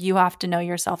 Like you have to know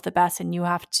yourself the best and you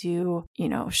have to, you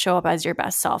know, show up as your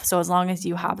best self. So as long as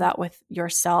you have that with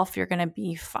yourself, you're going to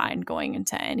be fine going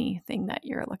into anything that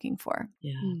you're looking for.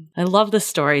 Yeah. I love the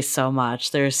story so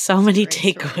much. There's so many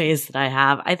takeaways that I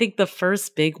have. I think the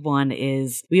first big one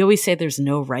is we always say there's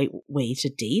no right way to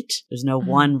date. There's no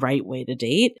one right way to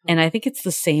date. And I think it's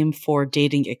the same for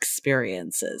dating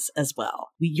experiences as well.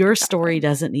 Your story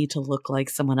doesn't need to look like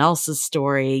someone else's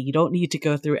story. You don't need to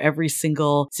go through every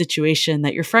single situation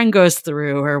that your friend goes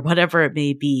through or whatever it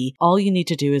may be. All you need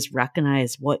to do is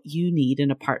recognize what you need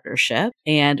in a partnership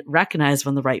and recognize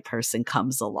when the right person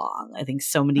comes along. I think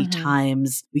so many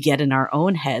times we get in our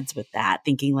own heads with that,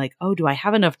 thinking like, oh, do I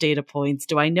have enough data points?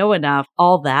 Do I know enough?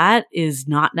 All that is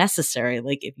not necessary.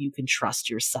 Like if you can trust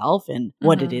yourself and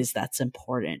what it is that's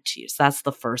important to you. So that's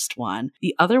the first one.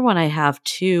 The other one I have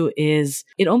too is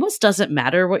it almost doesn't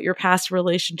matter what your past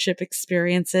relationship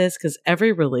experience is because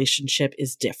every relationship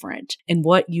is different. And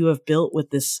what you have built with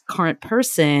this current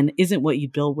person isn't what you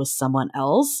build with someone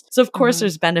else. So of course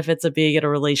there's benefits of being in a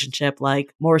relationship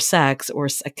like more sex or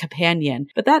a companion,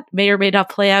 but that may or may not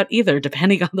play out either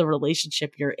depending on the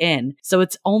relationship you're in. So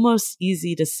it's almost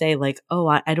easy to say like, oh,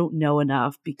 I don't know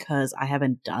enough because I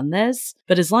haven't done this.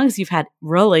 But as long as you've had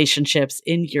relationships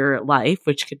in your life,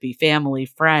 which could be family,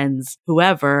 friends,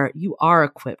 whoever, you are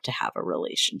equipped to have a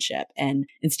relationship. And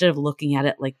instead of looking at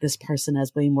it like this person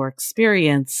has way more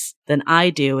experience than I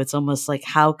do, it's almost like,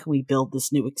 how can we build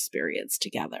this new experience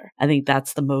together? I think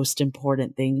that's the most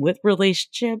important thing with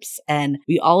relationships. And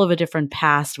we all have a different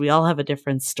past. We all have a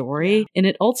different story. And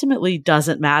it ultimately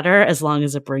doesn't matter as long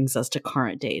as it brings us to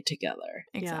current day together.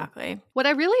 Exactly. What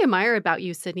I really admire about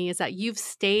you, Sydney, is that you've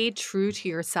stayed true to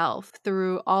yourself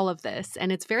through all of this.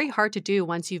 And it's very hard to do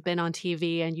once you've been on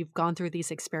TV and you've gone through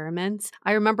these experiments.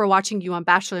 I remember watching you on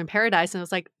Bachelor in Paradise and I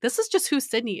was like, this is just who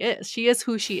Sydney is. She is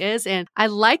who she is. And I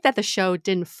like that the show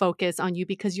didn't focus on you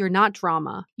because you're not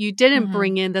drama. You didn't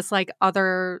bring in this like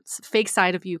other fake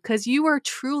side of you because you were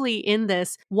truly in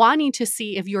this wanting to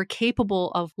see if you're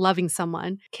capable of loving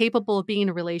someone, capable of being in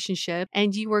a relationship.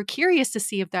 And you were curious to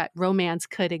see if that romance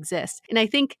could exist. And I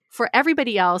think for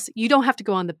everybody else, you don't have to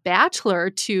go on The Bachelor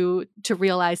to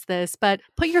realize this, but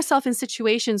put yourself in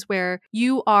situations where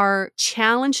you are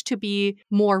challenged to be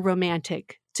more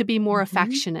romantic, to be more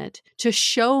affectionate, to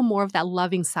show more of that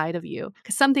loving side of you.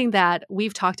 Because something that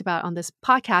we've talked about on this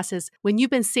podcast is when you've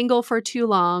been single for too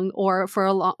long or for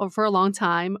a long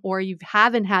time, or you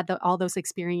haven't had all those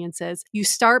experiences, you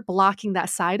start blocking that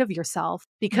side of yourself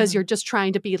because you're just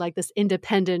trying to be like this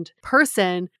independent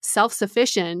person,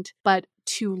 self-sufficient, but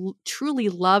to truly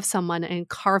love someone and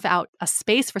carve out a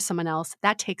space for someone else,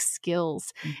 that takes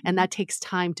skills and that takes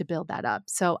time to build that up.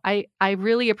 So I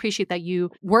really appreciate that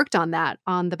you worked on that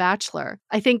on The Bachelor.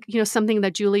 I think, you know, something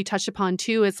that Julie touched upon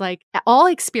too is like all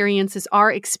experiences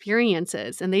are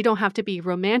experiences and they don't have to be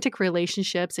romantic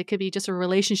relationships. It could be just a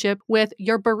relationship with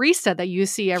your barista that you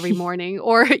see every morning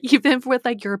or even with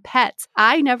like your pets.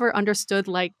 I never understood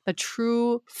like the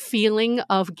true feeling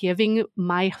of giving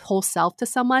my whole self to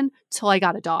someone till I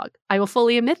got a dog. I will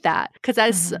fully admit that because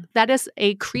that is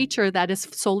a creature that is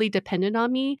solely dependent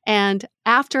on me. And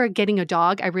after getting a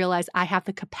dog, I realized I have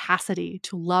the capacity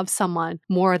to love someone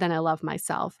more than I love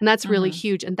myself. And that's really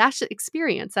huge. And that's the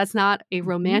experience. That's not a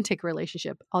romantic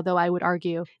relationship, although I would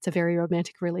argue it's a very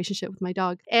romantic relationship with my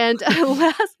dog. And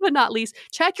last but not least,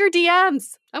 check your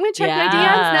DMs. I'm going to check my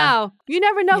DMs now. You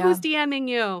never know who's DMing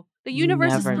you. The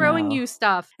universe is throwing you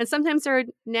stuff. And sometimes there are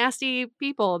nasty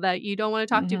people that you don't want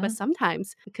to talk to, but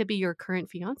sometimes it could be your current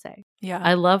fiance. Yeah.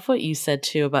 I love what you said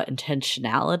too about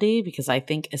intentionality, because I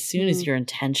think as soon as you're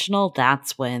intentional,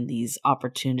 that's when these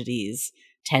opportunities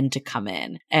tend to come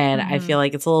in. And I feel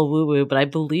like it's a little woo-woo, but I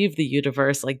believe the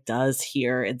universe like does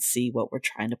hear and see what we're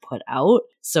trying to put out.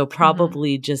 So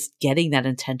probably just getting that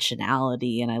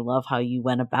intentionality. And I love how you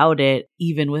went about it,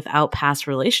 even without past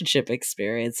relationship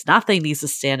experience. Nothing needs to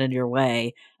stand in your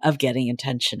way of getting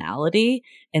intentionality.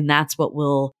 And that's what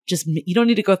will just, you don't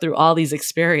need to go through all these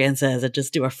experiences and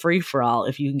just do a free-for-all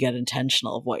if you can get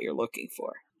intentional of what you're looking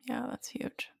for. Yeah, that's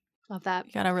huge. Love that.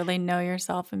 You got to really know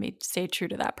yourself and stay true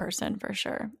to that person for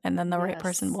sure. And then the right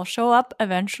person will show up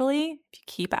eventually if you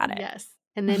keep at it. Yes.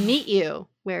 And then meet you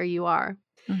where you are.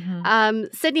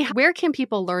 Sydney, where can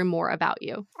people learn more about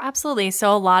you? Absolutely.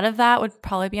 So a lot of that would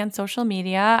probably be on social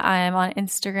media. I am on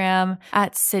Instagram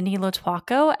at Sydney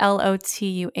Lotuaco,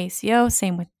 Lotuaco.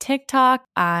 Same with TikTok.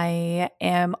 I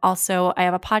have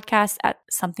a podcast at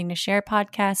Something to Share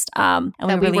podcast. And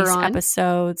we release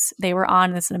episodes. They were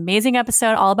on. This is an amazing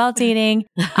episode all about dating.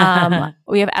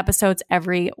 We have episodes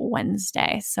every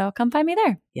Wednesday. So come find me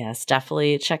there. Yes,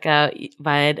 definitely check out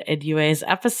Vide and Yue's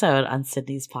episode on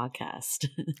Sydney's podcast.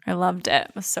 I loved it.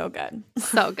 It was so good.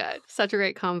 So good. Such a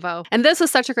great convo. And this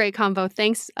was such a great convo.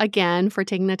 Thanks again for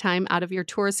taking the time out of your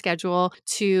tour schedule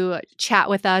to chat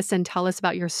with us and tell us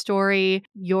about your story.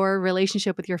 Your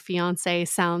relationship with your fiance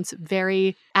sounds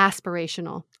very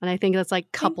aspirational. And I think that's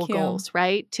like couple goals,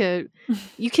 right?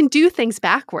 You can do things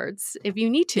backwards if you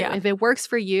need to. Yeah. If it works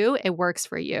for you, it works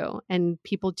for you. And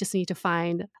people just need to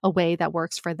find a way that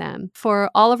works for them.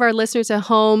 For all of our listeners at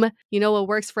home, you know what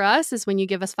works for us is when you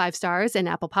give us 5 stars in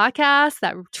Apple Podcasts.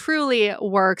 That truly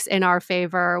works in our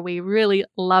favor. We really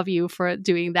love you for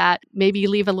doing that. Maybe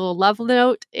leave a little love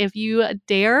note if you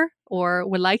dare or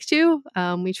would like to.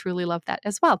 We truly love that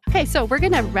as well. Okay, so we're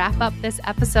going to wrap up this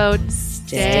episode.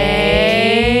 Stay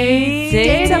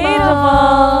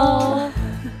dateable.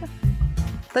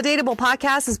 The Dateable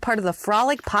Podcast is part of the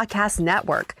Frolic Podcast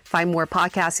Network. Find more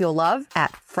podcasts you'll love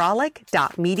at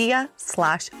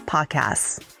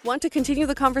frolic.media/podcasts. Want to continue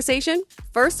the conversation?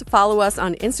 First, follow us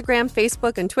on Instagram,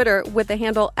 Facebook, and Twitter with the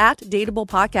handle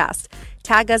 @DateablePodcast.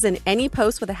 Tag us in any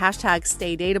post with the hashtag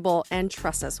StayDateable, and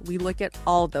trust us, we look at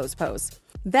all of those posts.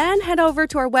 Then head over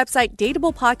to our website,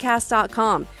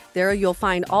 dateablepodcast.com. There you'll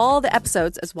find all the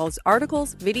episodes as well as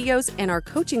articles, videos, and our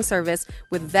coaching service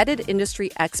with vetted industry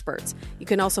experts. You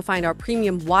can also find our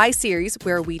premium Why series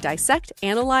where we dissect,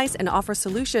 analyze, and offer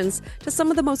solutions to some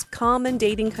of the most common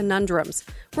dating conundrums.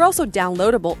 We're also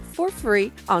downloadable for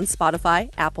free on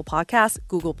Spotify, Apple Podcasts,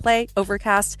 Google Play,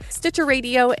 Overcast, Stitcher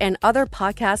Radio, and other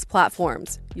podcast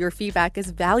platforms. Your feedback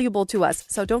is valuable to us,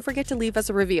 so don't forget to leave us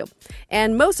a review.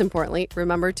 And most importantly,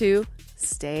 remember to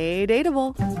stay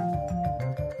dateable.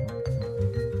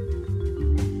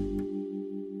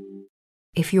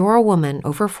 If you're a woman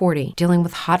over 40 dealing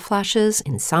with hot flashes,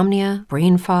 insomnia,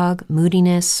 brain fog,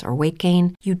 moodiness, or weight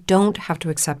gain, you don't have to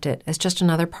accept it as just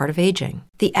another part of aging.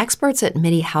 The experts at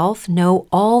MIDI Health know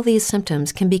all these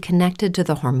symptoms can be connected to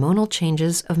the hormonal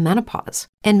changes of menopause.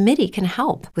 And MIDI can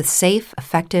help with safe,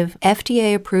 effective,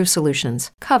 FDA-approved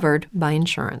solutions covered by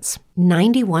insurance.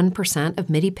 91% of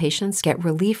MIDI patients get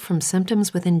relief from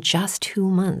symptoms within just 2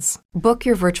 months. Book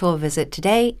your virtual visit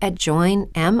today at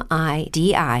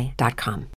joinmidi.com.